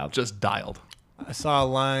 That's wild. Just dialed. I saw a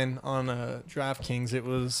line on DraftKings. It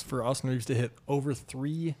was for Austin Reeves to hit over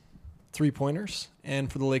 3 3-pointers,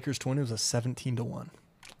 and for the Lakers to win, it was a 17-1.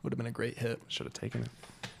 Would have been a great hit. Should have taken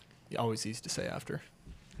it. Always easy to say after.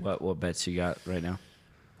 What bets you got right now?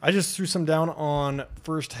 I just threw some down on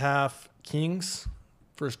first half Kings,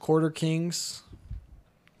 first quarter Kings.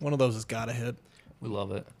 One of those has got to hit. We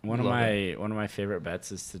love it. One of We love it. my favorite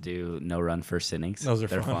bets is to do no run first innings. Those are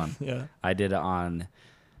They're fun. Yeah. I did it on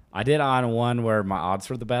one where my odds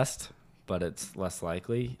were the best, but it's less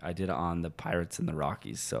likely. I did it on the Pirates and the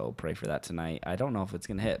Rockies, so pray for that tonight. I don't know if it's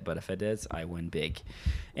gonna hit, but if it is, I win big.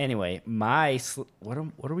 Anyway, what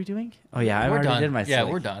are we doing? Oh yeah, I We're already done. did my Yeah,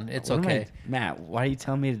 slick. we're done. It's What am okay. Matt, why are you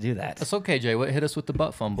telling me to do that? That's okay, Jay. What hit us with the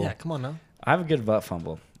butt fumble? Yeah, come on now. I have a good butt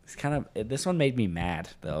fumble. It's this one made me mad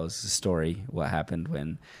though. It's a story what happened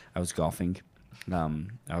when I was golfing.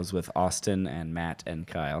 I was with Austin and Matt and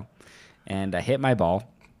Kyle, and I hit my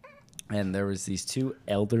ball, and there was these 2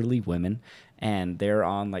 elderly women, and they're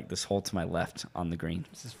on like this hole to my left on the green,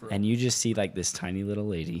 and you just see like this tiny little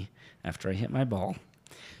lady after I hit my ball,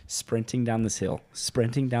 sprinting down this hill,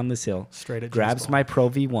 Straight at grabs G's ball. my Pro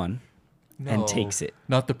V1 No, and takes it.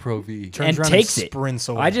 Not the Pro V. Turns and around takes and it. sprints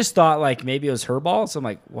away. I just thought like maybe it was her ball, so I'm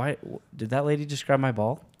like, why did that lady just grab my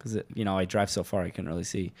ball? Because I drive so far I couldn't really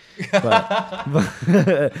see. But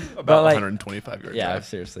About like, 125 yards. yeah,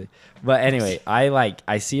 seriously. But anyway,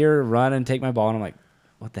 I see her run and take my ball, and I'm like,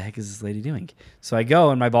 what the heck is this lady doing? So I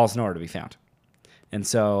go, and my ball's nowhere to be found. And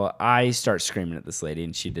so I start screaming at this lady,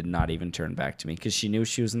 and she did not even turn back to me because she knew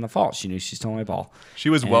she was in the fault. She knew she stole my ball. She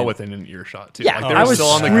was well And- within an earshot, too. Yeah, like, they I were was still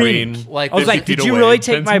on the screaming. green. Like, I was 50 like, feet did you away. really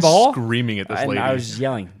take my Benson's ball? Screaming at this And lady. I was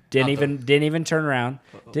yelling, Didn't even turn around.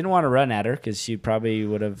 Didn't want to run at her because she probably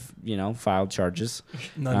would have, filed charges.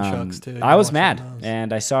 Nunchucks too. I was Watch mad, those.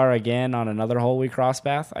 and I saw her again on another hole we crossed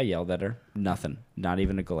path. I yelled at her. Nothing. Not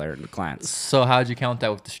even a glance. So how'd you count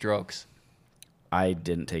that with the strokes? I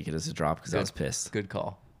didn't take it as a drop because I Good. was pissed. Good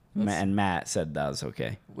call. And Matt said that was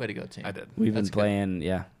okay. Way to go, team. I did. We've been That's good. playing,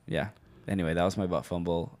 yeah. Anyway, that was my butt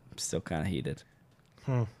fumble. I'm still kind of heated.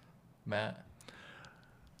 Matt.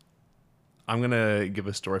 I'm going to give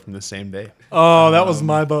a story from the same day. Oh, that was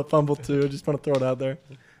my butt fumble too. I just want to throw it out there.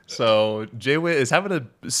 So Jay Witt is having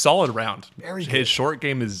a solid round. Very good. His short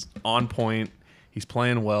game is on point. He's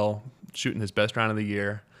playing well, shooting his best round of the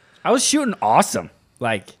year. I was shooting awesome.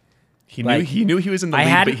 Like, He Like, knew he was in the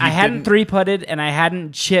lead, but he I hadn't didn't. three putted and I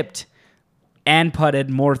hadn't chipped and putted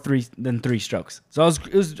more than 3 strokes. So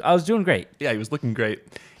I was doing great. Yeah, he was looking great.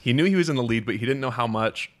 He knew he was in the lead, but he didn't know how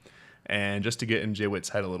much. And just to get in Jay Witt's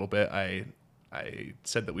head a little bit, I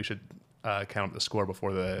said that we should count the score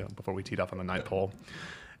before we teed off on the 9th hole.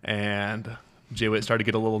 And Jay Witt started to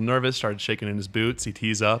get a little nervous, started shaking in his boots. He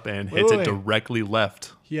tees up and hits Wait. it directly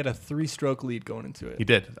left. He had a 3-stroke lead going into it. He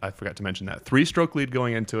did. I forgot to mention that. 3-stroke lead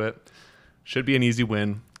going into it. Should be an easy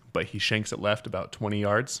win, but he shanks it left about 20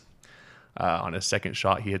 yards. On his second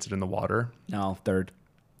shot, he hits it in the water. No, third.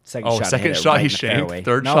 Second shot he shanked.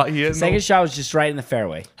 Third shot he hit in the- Second shot was just right in the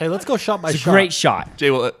fairway. Hey, let's go shot by It's a shot. great shot. Jay,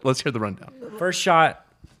 well, let's hear the rundown. First shot,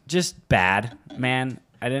 just bad, man.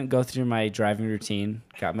 I didn't go through my driving routine.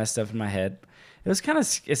 Got messed up in my head. It was kind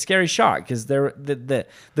of a scary shot because the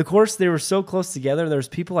course, they were so close together. There was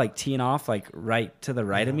people like teeing off like right to the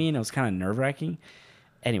right of me, and it was kind of nerve wracking.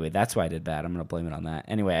 Anyway, that's why I did bad. I'm gonna blame it on that.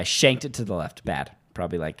 Anyway, I shanked it to the left. Bad.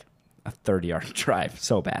 Probably like a 30-yard drive.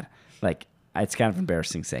 So bad. Like, it's kind of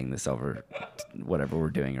embarrassing saying this over whatever we're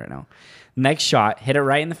doing right now. Next shot, hit it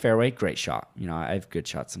right in the fairway. Great shot. I have good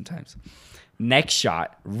shots sometimes. Next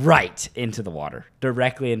shot, right into the water.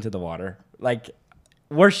 Directly into the water. Like,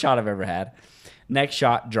 worst shot I've ever had. Next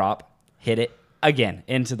shot, drop, hit it again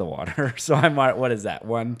into the water. So I'm, what is that?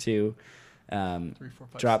 1, 2, 3, 4,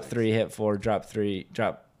 5, drop 6. 3, hit 4, drop 3,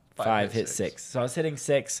 drop 5, hit 6. So I was hitting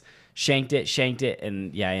 6, shanked it,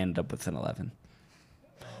 and yeah, I ended up with an 11.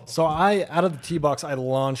 So out of the tee box, I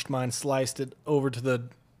launched mine, sliced it over to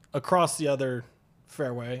across the other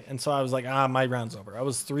fairway. And so I was like, my round's over. I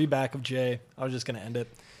was 3 back of Jay. I was just going to end it.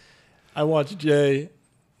 I watched Jay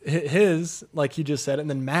hit his, like he just said, and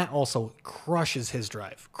then Matt also crushes his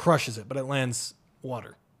drive. Crushes it, but it lands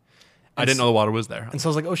water. I didn't know the water was there. And so I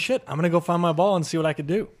was like, oh, shit, I'm going to go find my ball and see what I could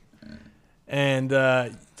do. And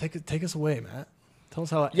take us away, Matt. Tell us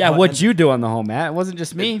how. Yeah, how it what'd ended. you do on the hole, Matt? It wasn't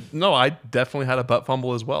just me. No, I definitely had a butt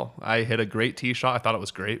fumble as well. I hit a great tee shot. I thought it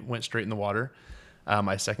was great. Went straight in the water.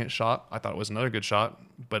 My second shot, I thought it was another good shot,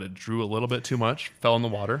 but it drew a little bit too much. Fell in the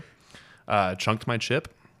water. Chunked my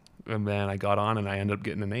chip. And then I got on and I ended up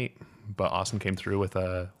getting an 8. But Austin came through with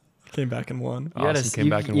a... Came back and won. Austin came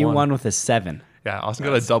back and you won. won with a 7. Yeah, Austin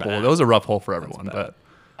got a double. That was a rough hole for everyone, but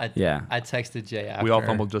I texted Jay after. we all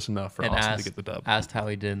fumbled just enough for and Austin asked, to get the dub. asked how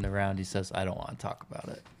he did in the round. He says, I don't want to talk about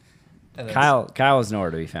it. And then Kyle was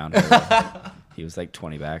nowhere to be found. He was like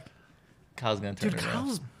 20 back. Kyle's going to turn Dude, it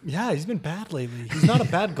around. he's been bad lately. He's not a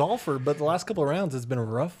bad golfer, but the last couple of rounds it's been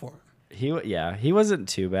rough for him. He wasn't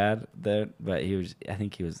too bad there, but he was. I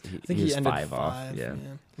think he was. He was ended 5 off. Yeah.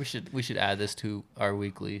 We should add this to our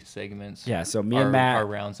weekly segments. Yeah. So me our, and Matt, our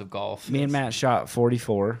rounds of golf. me and Matt shot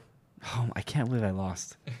 44. Oh, I can't believe I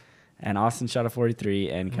lost. And Austin shot a 43,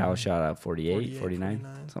 and Kyle shot a 48, 49,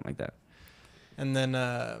 something like that. And then,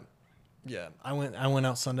 I went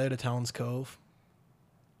out Sunday to Talon's Cove.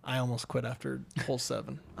 I almost quit after hole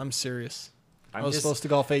 7. I'm serious. I was supposed to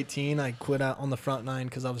golf 18. I quit out on the front 9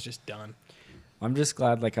 because I was just done. I'm just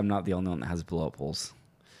glad like I'm not the only one that has blow up holes.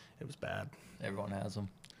 It was bad. Everyone has them.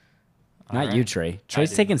 Not you, Trey.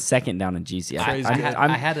 Trey's do. taking second down in GC. Trey's I good.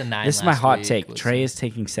 had a 9 This is my last hot week take. with Trey some- is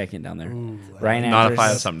taking second down there. Ryan Not Andrews if I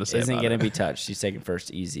have something to say isn't about going to it. be touched. He's taking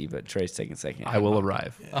first easy, but Trey's taking second. I will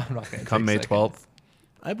arrive. I'm not gonna Come take May second. 12th.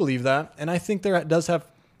 I believe that. And I think there does have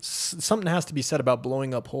something has to be said about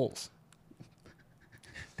blowing up holes.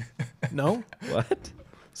 No? What?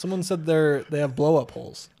 Someone said they have blow up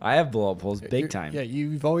holes. I have blow up holes big You're- time. Yeah,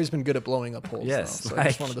 you've always been good at blowing up holes. Yes, though, so I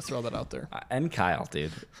just like- wanted to throw that out there. And Kyle,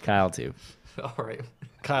 dude. Kyle, too. All right.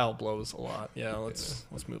 Kyle blows a lot. Yeah, let's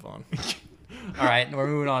move on. All right, we're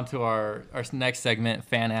moving on to our next segment,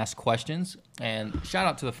 fan ask questions. And shout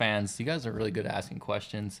out to the fans. You guys are really good at asking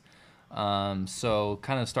questions. So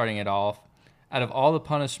kind of starting it off, out of all the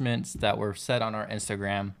punishments that were set on our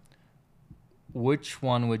Instagram, which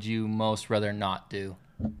one would you most rather not do?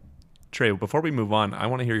 Trey, before we move on, I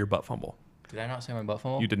want to hear your butt fumble. Did I not say my butt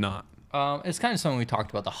fumble? You did not. It's kind of something we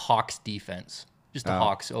talked about, the Hawks defense. Just the Oh.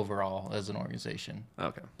 Hawks overall as an organization.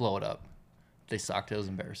 Okay. Blow it up. They sucked. It was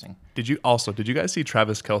embarrassing. Did you guys see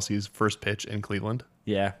Travis Kelce's first pitch in Cleveland?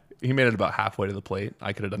 Yeah. He made it about halfway to the plate.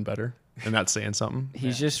 I could have done better. And that's saying something.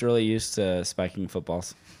 He's just really used to spiking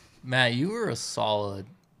footballs. Matt, you were a solid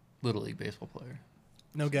Little League baseball player.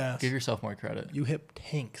 No gas. Give yourself more credit. You hit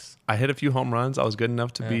tanks. I hit a few home runs. I was good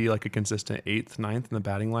enough to be like a consistent 8th, 9th in the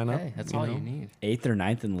batting lineup. Hey, that's all you need. 8th or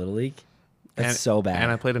 9th in Little League? That's And- so bad.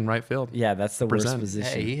 And I played in right field. yeah, that's the worst Present.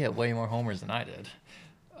 position. Hey, he hit way more homers than I did.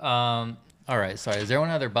 All right, sorry. Is there one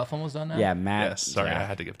other butt fumbles done now? Yeah, Matt. Yes. Sorry, yeah. I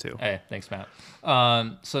had to give 2. Hey, thanks, Matt.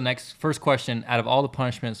 So first question. Out of all the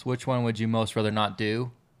punishments, which one would you most rather not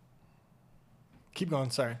do? Keep going.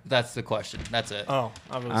 Sorry. That's the question. That's it. Oh,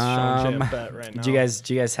 I was showing Jay a bet right now. Do you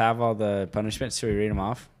guys have all the punishments? Should we read them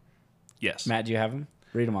off? Yes. Matt, do you have them?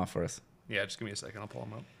 Read them off for us. Yeah, just give me a second. I'll pull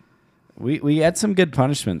them up. We had some good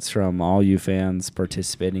punishments from all you fans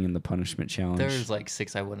participating in the punishment challenge. There's like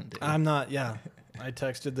 6 I wouldn't do. I'm not. Yeah, I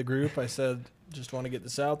texted the group. I said, just want to get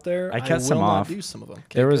this out there. I cut will some not off. do some of them. Okay,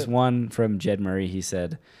 There was good. one from Jed Murray. He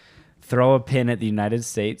said, "Throw a pin at the United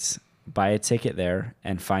States, buy a ticket there,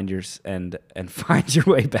 and find your find your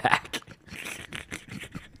way back."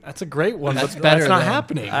 That's a great one. That's but better that's not than-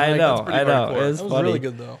 happening. I Like, know, that's pretty I know. hardcore. It was that was funny. really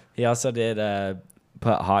good though. He also did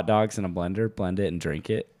put hot dogs in a blender, blend it, and drink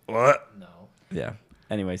it. What? No. Yeah.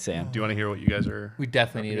 Anyway, Sam. Do you want to hear what you guys are? We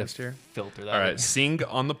definitely need against to here? filter that. All right. Sing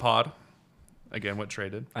on the pod. Again, what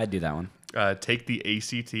traded? I'd do that one. Take the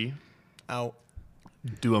ACT. Out.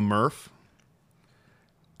 Do a Murph.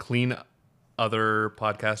 Clean other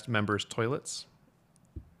podcast members' toilets.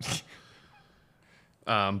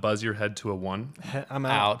 Buzz your head to a 1. I'm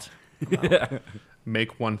out. Out.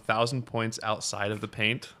 Make 1,000 points outside of the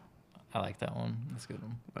paint. I like that one. That's a good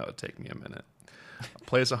one. That would take me a minute.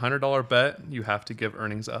 Place a $100 bet. You have to give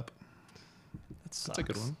earnings up. That's That's a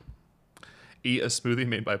good one. Eat a smoothie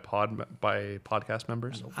made by podcast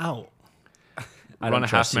members. Out. I Run don't a half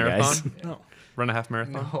trust you guys. marathon. No. Run a half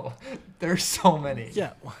marathon. No, there's so many.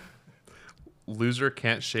 Yeah. Loser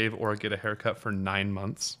can't shave or get a haircut for 9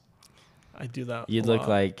 months. I do that. You'd a look lot.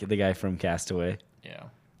 like the guy from Castaway. Yeah.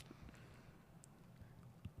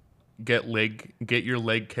 Get your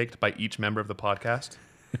leg kicked by each member of the podcast.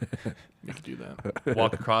 We could do that.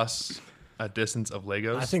 Walk across a distance of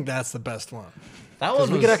Legos. I think that's the best one. That Because one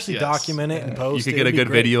we could was- actually yes. document it and post you it. could get a It'd be good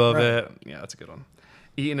great. video of Right. it. Yeah, that's a good one.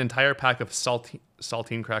 Eat an entire pack of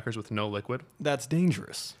saltine crackers with no liquid. That's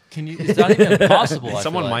dangerous. Can you? It's not even possible.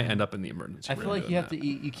 Someone I feel might like. end up in the emergency I room. feel like doing you have that. to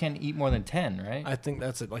eat. You can't eat more than 10, right? I think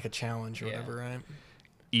that's like a challenge or Yeah. whatever, right?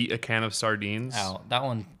 Eat a can of sardines. Out. That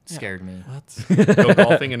one scared me. What? Go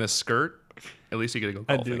golfing in a skirt. At least you get to go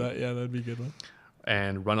golfing. I'd do that. Yeah, that'd be a good one.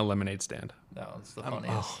 And run a lemonade stand. That one's the I'm-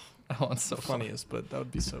 funniest. That one's so funny. Funniest, but that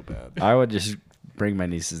would be so bad. I would just bring my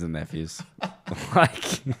nieces and nephews.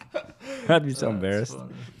 Like, I'd be so embarrassed.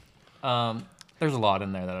 There's a lot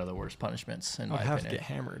in there that are the worst punishments in I'd my have to opinion. get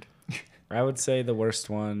hammered. I would say the worst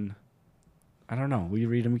one. I don't know. Will you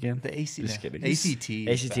read them again? The AC, Just kidding. ACT.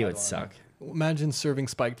 is ACT bad would one. suck. Imagine serving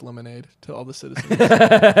spiked lemonade to all the citizens.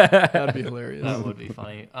 That'd be hilarious. That would be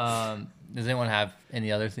funny. Does anyone have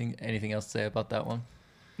anything else to say about that one?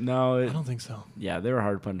 No, I don't think so. yeah, they were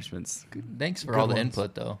hard punishments. Thanks for Good all the ones.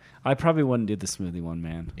 input, though. I probably wouldn't do the smoothie one,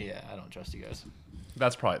 man. Yeah, I don't trust you guys.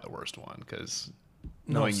 That's probably the worst one because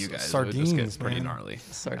No, knowing you guys, it would just sardines, get pretty man. gnarly.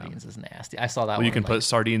 Sardines is nasty. I saw that Well, one. you can like, put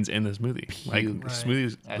sardines in the smoothie. Like puke. Right.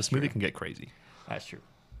 smoothies, That's the smoothie true. can get crazy. That's true.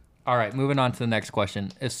 All right, moving on to the next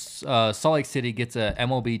question. If Salt Lake City gets a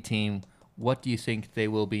MLB team, what do you think they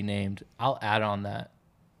will be named? I'll add on that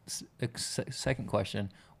second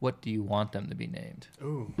question. What do you want them to be named?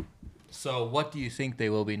 Ooh. So what do you think they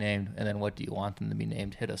will be named, and then what do you want them to be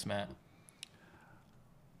named? Hit us, Matt.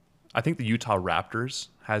 I think the Utah Raptors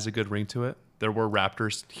has a good ring to it. There were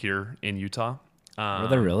Raptors here in Utah. Were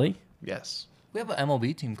there really? Yes. We have an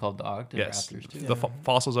MLB team called the Ogden Yes. Raptors, too. The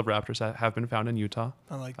fossils of raptors have been found in Utah.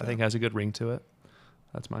 I like that. I think has a good ring to it.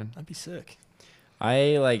 That's mine. That'd be sick.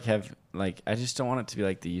 I I just don't want it to be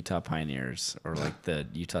like the Utah Pioneers or like the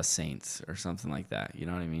Utah Saints or something like that. You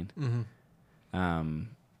know what I mean? Mm-hmm.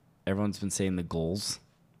 Everyone's been saying the goals.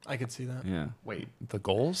 I could see that. Yeah. Wait, the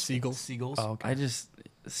goals? Seagulls. Seagulls. Oh, okay.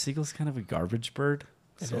 Seagull's kind of a garbage bird.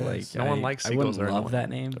 So It like, is. No one likes I seagulls. wouldn't They're love annoying. that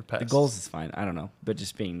name. They're The pests. goals is fine. I don't know, but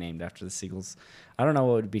just being named after the seagulls, I don't know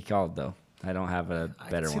what it would be called though. I don't have a I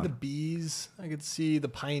better could see one. the bees. I could see the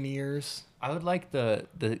pioneers. I would like the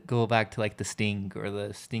go back to like the Sting or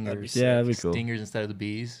the Stingers. Yeah, that'd be cool. Stingers instead of the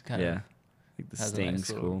bees. Kind Yeah, of. like the has a nice Sting's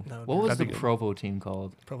little- cool. That would What be- was the That'd be good. Provo team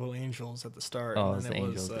called? Provo Angels at the start. Oh, and it's then the it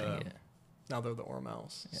Angels was, thing. Yeah. Now they're the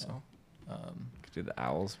Ormels. Yeah. So Could do the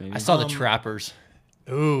Owls maybe. I saw the Trappers.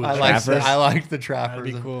 Ooh, I Trappers? liked the that'd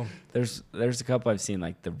Trappers. be cool. There's a couple I've seen,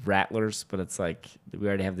 like the Rattlers, but it's like we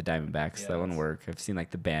already have the Diamondbacks. Yeah, That wouldn't work. I've seen like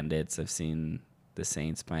the Bandits. I've seen the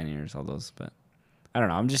Saints, Pioneers, all those. But I don't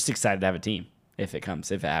know. I'm just excited to have a team if it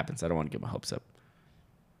happens. I don't want to get my hopes up.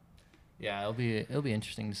 Yeah, it'll be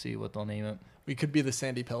interesting to see what they'll name it. We could be the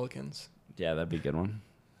Sandy Pelicans. Yeah, that'd be a good one.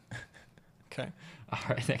 Okay. All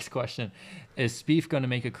right, next question. Is Spieth going to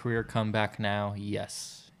make a career comeback now?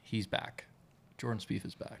 Yes, he's back. Jordan Spieth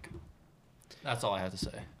is back. That's all I have to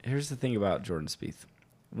say. Here's the thing about Jordan Spieth.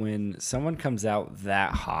 When someone comes out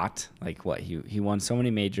that hot, like what he won so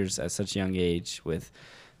many majors at such a young age with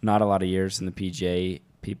not a lot of years in the PGA,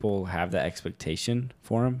 people have that expectation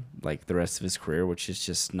for him, like the rest of his career, which is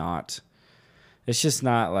just not. It's just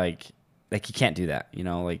not like you can't do that, you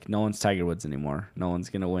know. Like no one's Tiger Woods anymore. No one's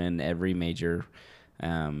gonna win every major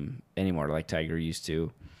anymore like Tiger used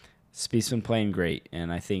to. Spieth's been playing great,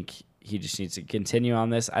 and I think he just needs to continue on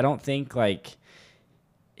this. I don't think like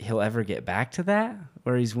he'll ever get back to that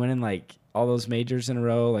where he's winning like all those majors in a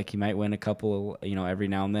row. Like he might win a couple, you know, every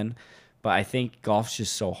now and then. But I think golf's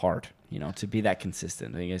just so hard, you know, to be that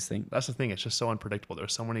consistent. Do you guys think? That's the thing. It's just so unpredictable.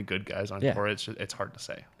 There's so many good guys on Yeah. tour. It's hard to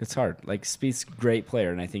say. It's hard. Like Spieth's a great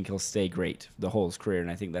player, and I think he'll stay great the whole his career. And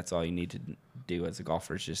I think that's all you need to do as a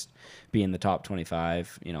golfer is just be in the top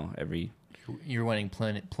 25. You know, every You're winning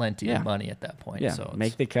plenty Yeah. of money at that point. yeah, So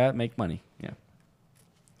make the cut, make money. Yeah,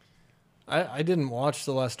 I didn't watch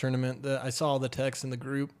the last tournament. I saw the text in the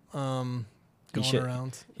group going should-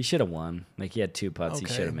 around. he should have won. Like he had 2 putts he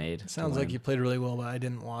should have made. to Sounds like win. he played really well, but I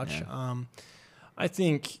didn't watch. Yeah. I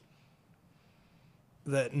think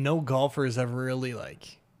that no golfer is ever really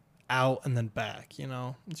like out and then back. You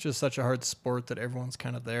know, it's just such a hard sport that everyone's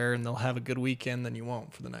kind of there, and they'll have a good weekend, then you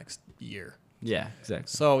won't for the next year. Yeah, exactly.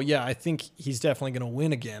 So yeah, I think he's definitely going to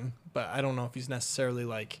win again, but I don't know if he's necessarily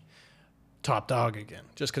like top dog again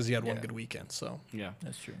just because he had one Yeah. good weekend. So Yeah.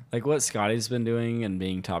 that's true. Like what Scotty's been doing and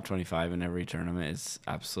being top 25 in every tournament is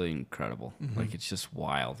absolutely incredible. Like it's just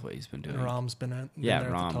wild what he's been doing. and Rahm's been at Yeah, there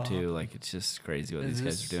at the Rahm top. too. Like it's just crazy what Is these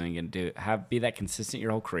guys this- are doing and be that consistent your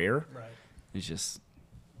whole career. Right. It's just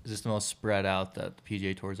Is this the most spread out that the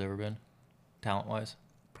PGA Tour's ever been, talent wise?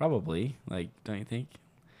 probably like, don't you think?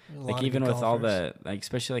 A lot Like of even good with all golfers. the like,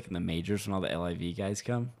 especially like in the majors when all the LIV guys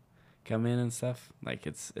come in and stuff. Like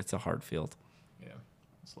it's a hard field. Yeah,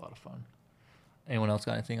 it's a lot of fun. Anyone else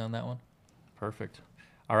got anything on that one? Perfect.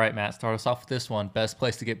 All right, Matt, start us off with this one. Best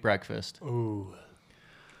place to get breakfast. Ooh,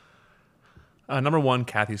 Number 1,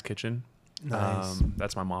 Kathy's Kitchen. Nice.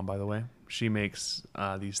 That's my mom, by the way. She makes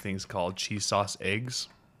these things called cheese sauce eggs.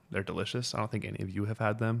 They're delicious. I don't think any of you have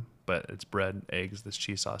had them, but it's bread, eggs, this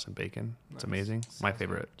cheese sauce, and bacon. It's amazing. My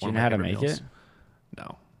favorite. Do you one know of how my to favorite make meals. it?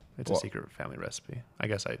 No. It's Well- a secret family recipe. I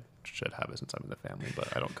guess I should have it since I'm in the family,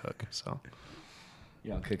 but I don't cook, so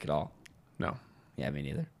You don't cook at all. no. Yeah, me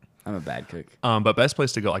neither. I'm a bad cook. But best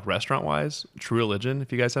place to go, like restaurant wise, True Religion.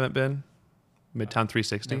 If you guys haven't been, Midtown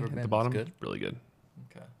 360 Never at been. the It's bottom, good. really good.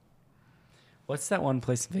 Okay. What's that one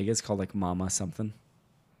place in Vegas called like Mama something?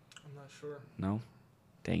 I'm not sure. No?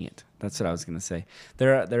 Dang it. That's what I was going to say.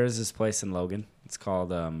 There is this place in Logan. It's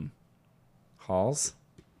called Halls.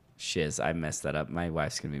 Shiz, I messed that up. My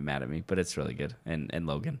wife's going to be mad at me, but it's really good. And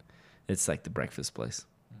Logan. It's like the breakfast place.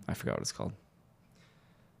 I forgot what it's called.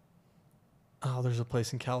 Oh, there's a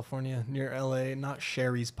place in California near LA, not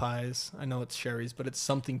Sherry's Pies. I know it's Sherry's, but it's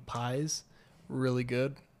something pies. Really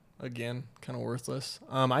good. Again, kind of worthless.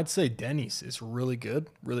 I'd say Denny's is really good,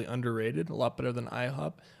 really underrated, a lot better than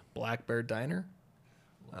IHOP. Black Bear Diner.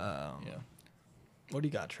 Yeah. What do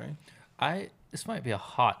you got, Trey? This might be a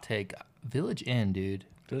hot take. Village Inn, dude.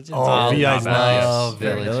 Oh, VI's nice. Love Yeah,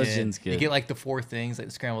 Village Village Inn. Inn's You good. get like the 4 things, like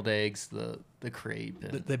the scrambled eggs, the crepe.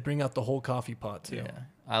 And, They bring out the whole coffee pot too. yeah,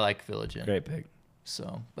 I like Village Inn. Great pick.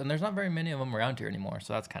 So, but there's not very many of them around here anymore,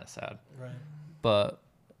 so that's kind of sad. Right. But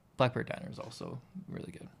Blackbird Diner is also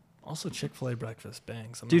really good. Also, Chick-fil-A breakfast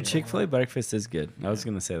bangs. I'm Dude, not gonna Chick-fil-A lie. breakfast is good. I was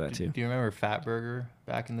going to say that too. Do you remember Fat Burger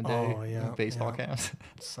back in the day? Oh, yeah, with baseball yeah. camps.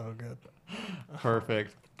 So good.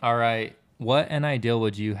 Perfect. All right. What NIL deal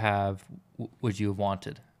would you have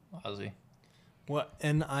wanted, Ozzy? What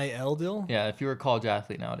NIL deal? Yeah, if you were a college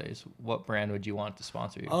athlete nowadays, what brand would you want to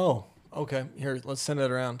sponsor you? Oh, okay. Here, let's send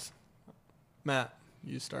it around. Matt,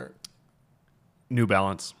 you start. New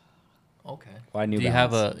Balance. Okay. Why New Do you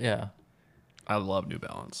have Balance? a yeah? I love New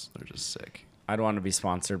Balance. They're just sick. I'd want to be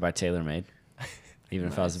sponsored by TaylorMade. Even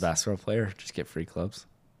if I was a Nice. basketball player, just get free clubs.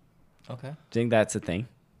 Okay. Do you think that's a thing?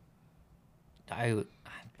 I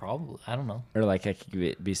probably I don't know. Or like I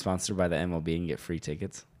could be sponsored by the MLB and get free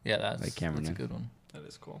tickets? Yeah, that's Like Cameron that's a knew. good one. That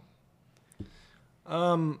is cool.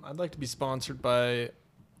 I'd like to be sponsored by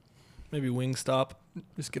maybe Wingstop.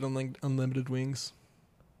 Just get unlimited wings.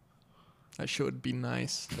 That show would be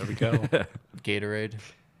nice. There we go. Gatorade.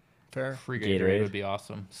 Fair. Free Gatorade would be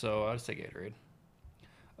awesome. So I'd say Gatorade.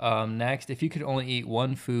 Next, if you could only eat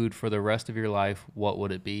one food for the rest of your life, what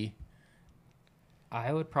would it be?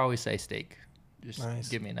 I would probably say steak. Just Nice.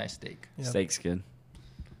 give me a nice steak. Yep. Steak's good.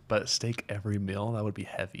 But steak every meal, that would be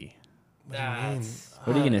heavy. What do you mean?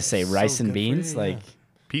 What are you gonna say? It's Rice so and good for you, beans? yeah. Like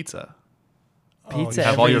Pizza. Pizza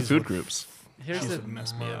Have all your every- food groups. Here's Jeez, the would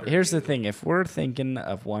mess me up. here's the thing. If we're thinking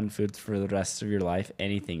of one food for the rest of your life,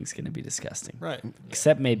 anything's gonna be disgusting, Right.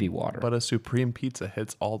 except maybe water. But a supreme pizza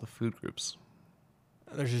hits all the food groups.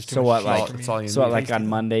 There's just too So much what, shit like- for me. It's all you So need. like on Tasty.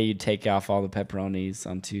 Monday you take off all the pepperonis.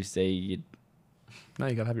 On Tuesday you No,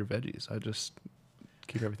 you gotta have your veggies. I just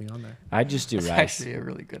keep everything on there. I just do That's rice. actually a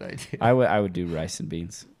really good idea. I would do rice and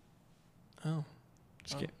beans. Oh,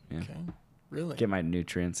 Just get okay. Really? get my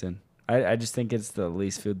nutrients in. I just think it's the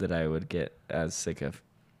least food that I would get as sick of.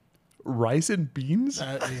 Rice and beans?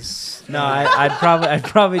 That is. No, I'd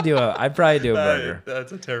probably do a burger.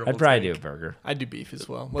 That's a terrible. I'd probably do a burger. I do beef as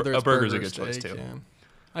well. Whether A it's burger's a burger or good choice, steak, too. Yeah.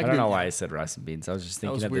 I could don't do- know yeah. why I said rice and beans. I was just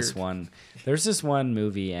thinking was of this weird. one. There's this one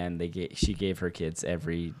movie, and she gave her kids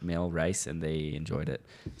every meal rice, and they enjoyed it.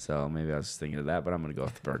 So maybe I was just thinking of that, but I'm gonna go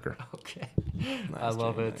with the burger. Okay. Nice, I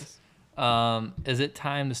love Jay, it. nice. Is it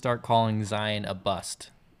time to start calling Zion a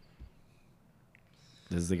bust?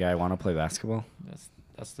 Does the guy want to play basketball?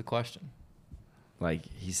 That's the question. Like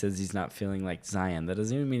he says he's not feeling like Zion. That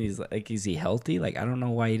doesn't even mean he's like, is he healthy? Like I don't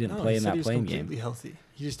know why he didn't No, play he in said that he was playing completely game. healthy.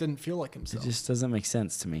 He just didn't feel like It himself. just doesn't make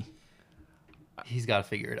sense to me. He's got to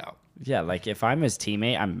figure it out. Yeah, like if I'm his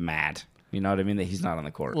teammate, I'm mad. You know what I mean? That he's not on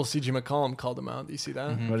the court. Well, CJ McCollum called him out. Do you see that?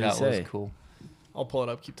 What did he that say? was cool. I'll pull it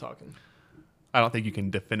up. Keep talking. I don't think you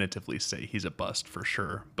can definitively say he's a bust for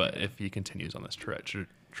sure, but if he continues on this trajectory,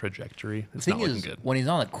 The it's thing not looking is, good. when he's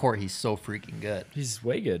on the court, he's so freaking good. He's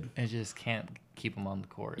way good. I just can't keep him on the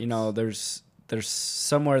court. You know, there's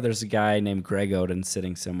somewhere there's a guy named Greg Oden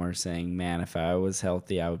sitting somewhere saying, "Man, if I was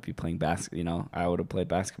healthy, I would be playing basketball. You know, I would have played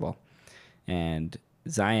basketball." And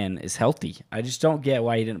Zion is healthy. I just don't get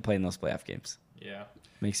why he didn't play in those playoff games. yeah.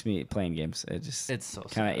 Makes me playing games. It just It's so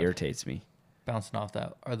kind of sad. irritates me. Bouncing off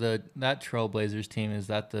that, that Trailblazers team, is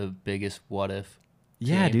that the biggest what if?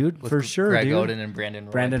 Yeah, team? dude, With for sure, Greg dude. Oden and Brandon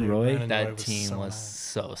Roy. Brandon Roy. Brandon That Roy was team so was nice.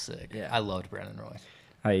 so sick. Yeah. I loved Brandon Roy.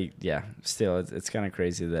 Still, it's kind of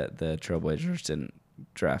crazy that the Trailblazers didn't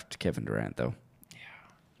draft Kevin Durant though.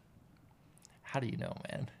 How do you know,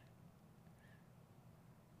 man?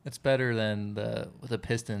 It's better than the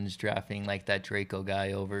Pistons drafting like that Draco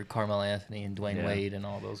guy over Carmelo Anthony and Dwayne Yeah. Wade and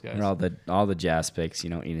all those guys. And all the Jazz picks, you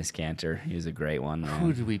know, Enes Kanter, he was a great one. Man.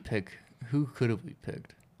 Who did we pick? Who could have we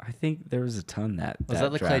picked? I think there was a ton that Was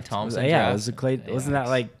that the Klay draft. Thompson Yeah, draft? it was the Clay. Wasn't that Yikes.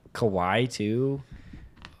 like Kawhi too?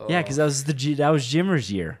 Yeah, Oh. because that was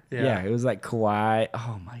Jimmer's year. Yeah. Yeah, it was like Kawhi.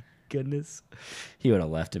 Oh my goodness, he would have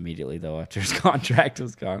left immediately though after his contract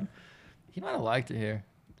was gone. He might have liked it here.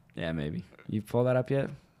 Yeah, maybe. You pull that up yet?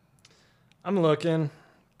 I'm looking.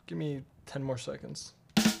 Give me 10 more seconds.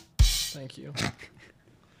 Thank you.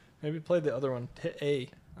 Maybe play the other one. Hit A.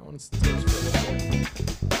 That one's for a little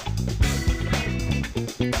bit.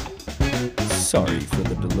 Sorry for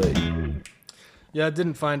the delay. Yeah, I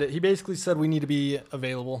didn't find it. He basically said we need to be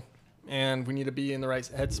available and we need to be in the right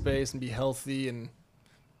headspace and be healthy and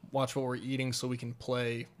watch what we're eating so we can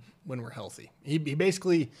play when we're healthy. He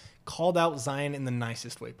basically called out Zion in the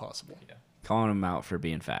nicest way possible. Yeah. Calling him out for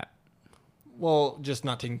being fat. Well, just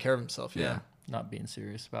not taking care of himself. Yeah. Not being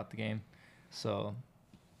serious about the game. So,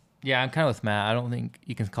 yeah, I'm kind of with Matt. I don't think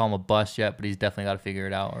you can call him a bust yet, but he's definitely got to figure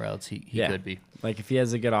it out, or else he Yeah. could be. Like if he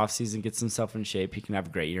has a good offseason, gets himself in shape, he can have a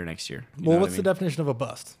great year next year. You Well, know what's what the definition of a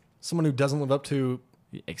bust? Someone who doesn't live up to.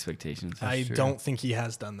 expectations? I true. don't think he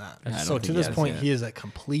has done that. I don't So think to he this has point, yet. he is a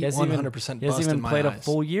complete He hasn't 100% He hasn't bust even in my played eyes. a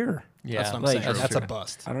full year. Yeah, That's what I'm like, saying. That's a true.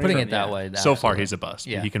 bust. I don't Putting even- it that yeah. way. That's So far, what- he's a bust.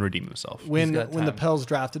 Yeah. He can redeem himself. When got the time. Pels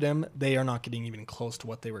drafted him, they are not getting even close to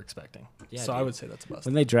what they were expecting. Yeah, so I dude. would say that's a bust.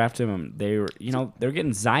 When they drafted him, they were, they're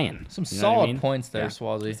getting Zion. Some You know what I solid mean? points there, Yeah.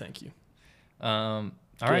 Swazi. Thank you. All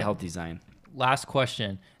Get right. healthy Zion. Last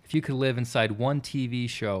question. If you could live inside one TV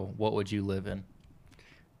show, what would you live in?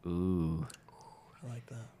 Ooh, I like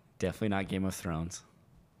that. definitely not Game of Thrones.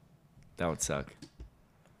 That would suck.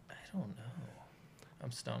 I don't know.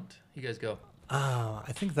 I'm stumped. You guys go. Oh,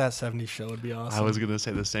 I think that 70s show would be awesome. I was gonna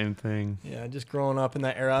say the same thing. Yeah, just growing up in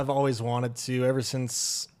that era, I've always wanted to, ever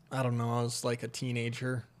since, I don't know, I was like a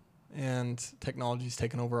teenager and technology's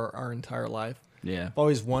taken over our entire life. Yeah. I've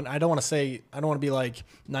always I don't want to be like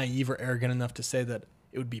naive or arrogant enough to say that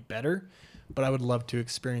it would be better, but I would love to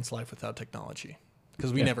experience life without technology.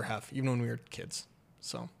 because we never have, even when we were kids.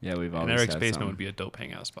 So Yeah, we've And always Eric's had basement some. would be a dope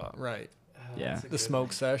hangout spot. right, Yeah. the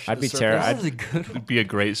smoke sesh. I'd the be circles. terrified. That was a good one. It'd be a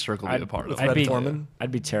great circle to be a part of. I'd Red be, Foreman.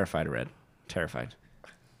 I'd be terrified of Red. Terrified.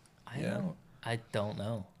 I don't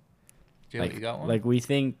know. Jay, you got one? Like we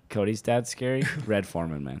think Cody's dad's scary. Red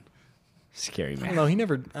Foreman, man. Scary I don't man. know. He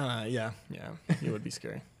never. Yeah, he would be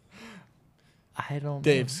scary. I don't.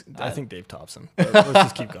 Dave's. know. I think Dave tops him. But let's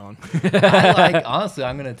just keep going. I like honestly.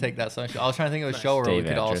 I'm gonna take that 7 show. I was trying to think of a show where we Dave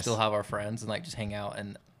could all actress. still have our friends and like just hang out,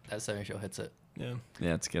 and that 7 show hits it. Yeah.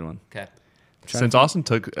 Yeah, it's a good one. Okay. Since Austin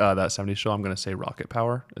took that 70s show, I'm going to say Rocket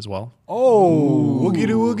Power as well. Oh, woogity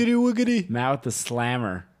woogity woogity. Matt with the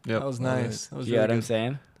slammer. That was nice. That was You know really what I'm good.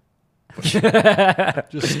 saying?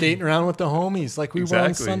 Just skating around with the homies like we were on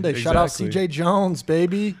Exactly, Sunday. Shout out exactly. CJ Jones,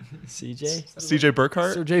 baby. CJ? CJ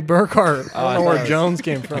Burkhart? Sergey Burkhart. I don't know where Jones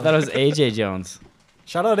came I from. thought it was AJ Jones.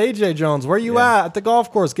 Shout out AJ Jones. Where you at the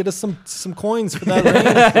golf course? Get us some coins for that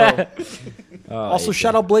range, bro. Also, AJ.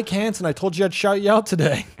 shout out Blake Hansen. I told you I'd shout you out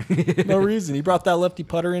today. No reason. He brought that lefty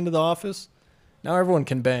putter into the office. Now everyone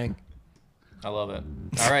can bang. I love it.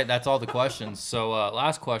 All right, that's all the questions. So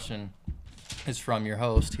last question is from your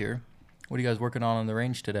host here. What are you guys working on the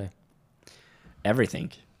range today?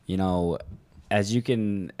 Everything. You know, as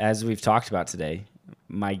we've talked about today,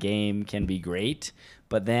 my game can be great,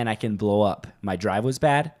 but then I can blow up. My drive was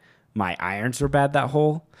bad. My irons were bad that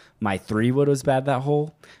hole. My 3-wood was bad that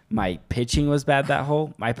hole. My pitching was bad that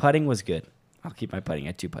hole. My putting was good. I'll keep my putting.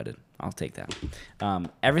 I 2-putted. I'll take that.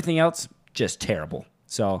 Everything else, just terrible.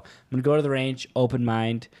 So I'm going to go to the range, open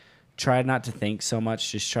mind, try not to think so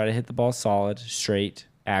much. Just try to hit the ball solid, straight,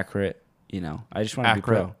 accurate. You know, I just want to be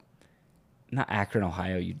Accurate. pro. Not Akron,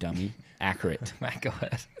 Ohio, you dummy. Accurate. Matt, go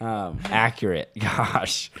ahead. Accurate.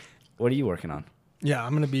 Gosh. What are you working on? Yeah,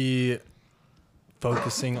 I'm going to be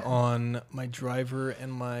focusing on my driver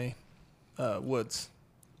and my woods.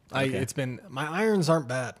 Okay. My irons aren't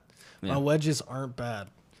bad. Yeah. My wedges aren't bad.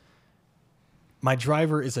 My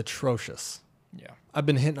driver is atrocious. Yeah. I've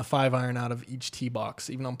been hitting a 5-iron out of each tee box,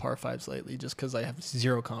 even on par 5s lately, just because I have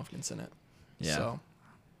zero confidence in it. Yeah. So,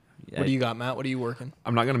 Yeah, what do you got, Matt? What are you working?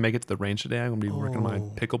 I'm not going to make it to the range today. I'm going to be working on my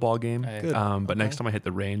pickleball game. Hey. Good. But Okay. next time I hit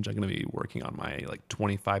the range, I'm going to be working on my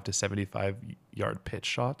 25 to 75 yard pitch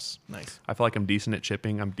shots. Nice. I feel like I'm decent at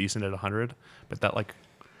chipping. I'm decent at 100, but that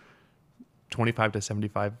 25 to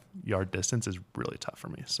 75 yard distance is really tough for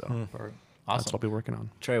me. So Awesome. that's what I'll be working on.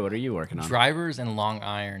 Trey, what are you working on? Drivers and long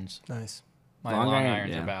irons. Nice. My Long long iron,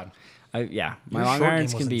 irons yeah. are bad. My Your long short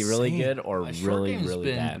irons game can was be really insane. good or My short really, game's really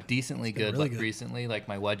been bad. decently been good really good. recently. Like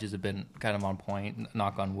my wedges have been kind of on point.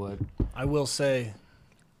 Knock on wood. I will say,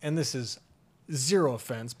 and this is zero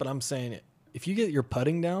offense, but I'm saying it. If you get your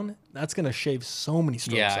putting down, that's going to shave so many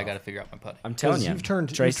strokes Yeah, off. I got to figure out my putting. I'm telling you, You've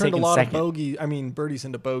turned Trey's a taking lot second. of birdies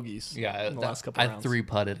into bogeys. Yeah, in the last couple I rounds.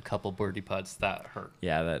 3-putted a couple birdie putts that hurt.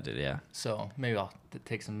 Yeah, that did. Yeah, So maybe I'll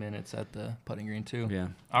take some minutes at the putting green too. yeah.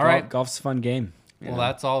 All right. Golf's a fun game. Well,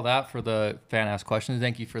 that's all that for the fan asked questions.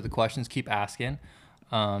 Thank you for the questions. Keep asking.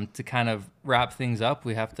 To kind of wrap things up,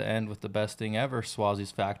 we have to end with the best thing ever,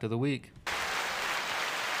 Swazi's Fact of the Week.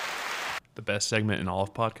 The best segment in all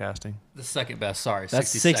of podcasting. The second best, sorry. That's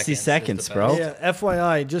 60 is the seconds, best. bro. Yeah,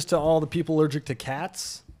 FYI, just to all the people allergic to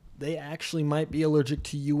cats, they actually might be allergic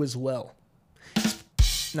to you as well.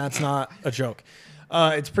 That's not a joke.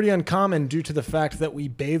 It's pretty uncommon due to the fact that we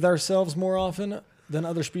bathe ourselves more often than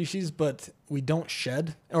other species, but we don't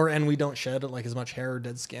shed, and we don't shed like as much hair or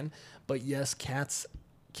dead skin. But yes, cats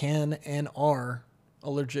can and are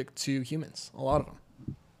allergic to humans. A lot of them.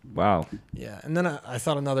 Wow. Yeah, and then I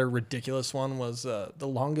thought another ridiculous one was the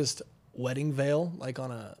longest wedding veil, like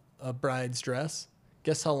on a bride's dress.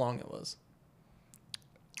 Guess how long it was?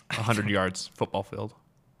 100 yards, football field.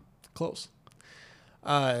 Close.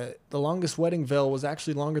 The longest wedding veil was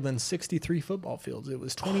actually longer than 63 football fields. It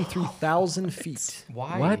was 23,000 feet.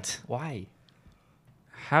 Why? What? Why?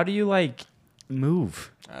 How do you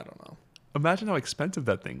move? I don't know. Imagine how expensive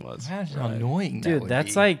that thing was. Imagine how annoying that Dude, would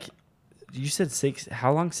that's be. like, you said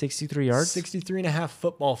how long? 63 yards? 63 and a half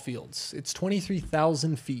football fields. It's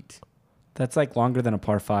 23,000 feet. That's like longer than a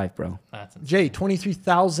par 5, bro. That's insane. Jay,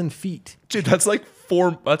 23,000 feet. Dude, that's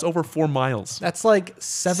that's over 4 miles. That's like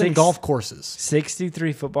 7 golf courses.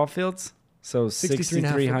 63 football fields? So 63 and a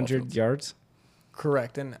half football 6,300 fields. yards?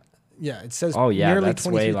 Correct. And yeah, it says Oh, yeah, nearly that's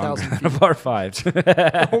way longer 23,000 than a feet. par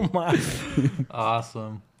 5. Oh, my.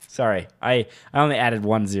 Awesome. Sorry. I only added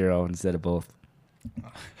 1 0 instead of both.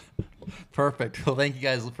 Perfect. Well, thank you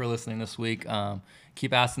guys for listening this week.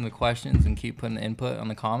 Keep asking the questions and keep putting the input on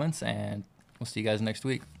the comments, and we'll see you guys next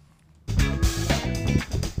week.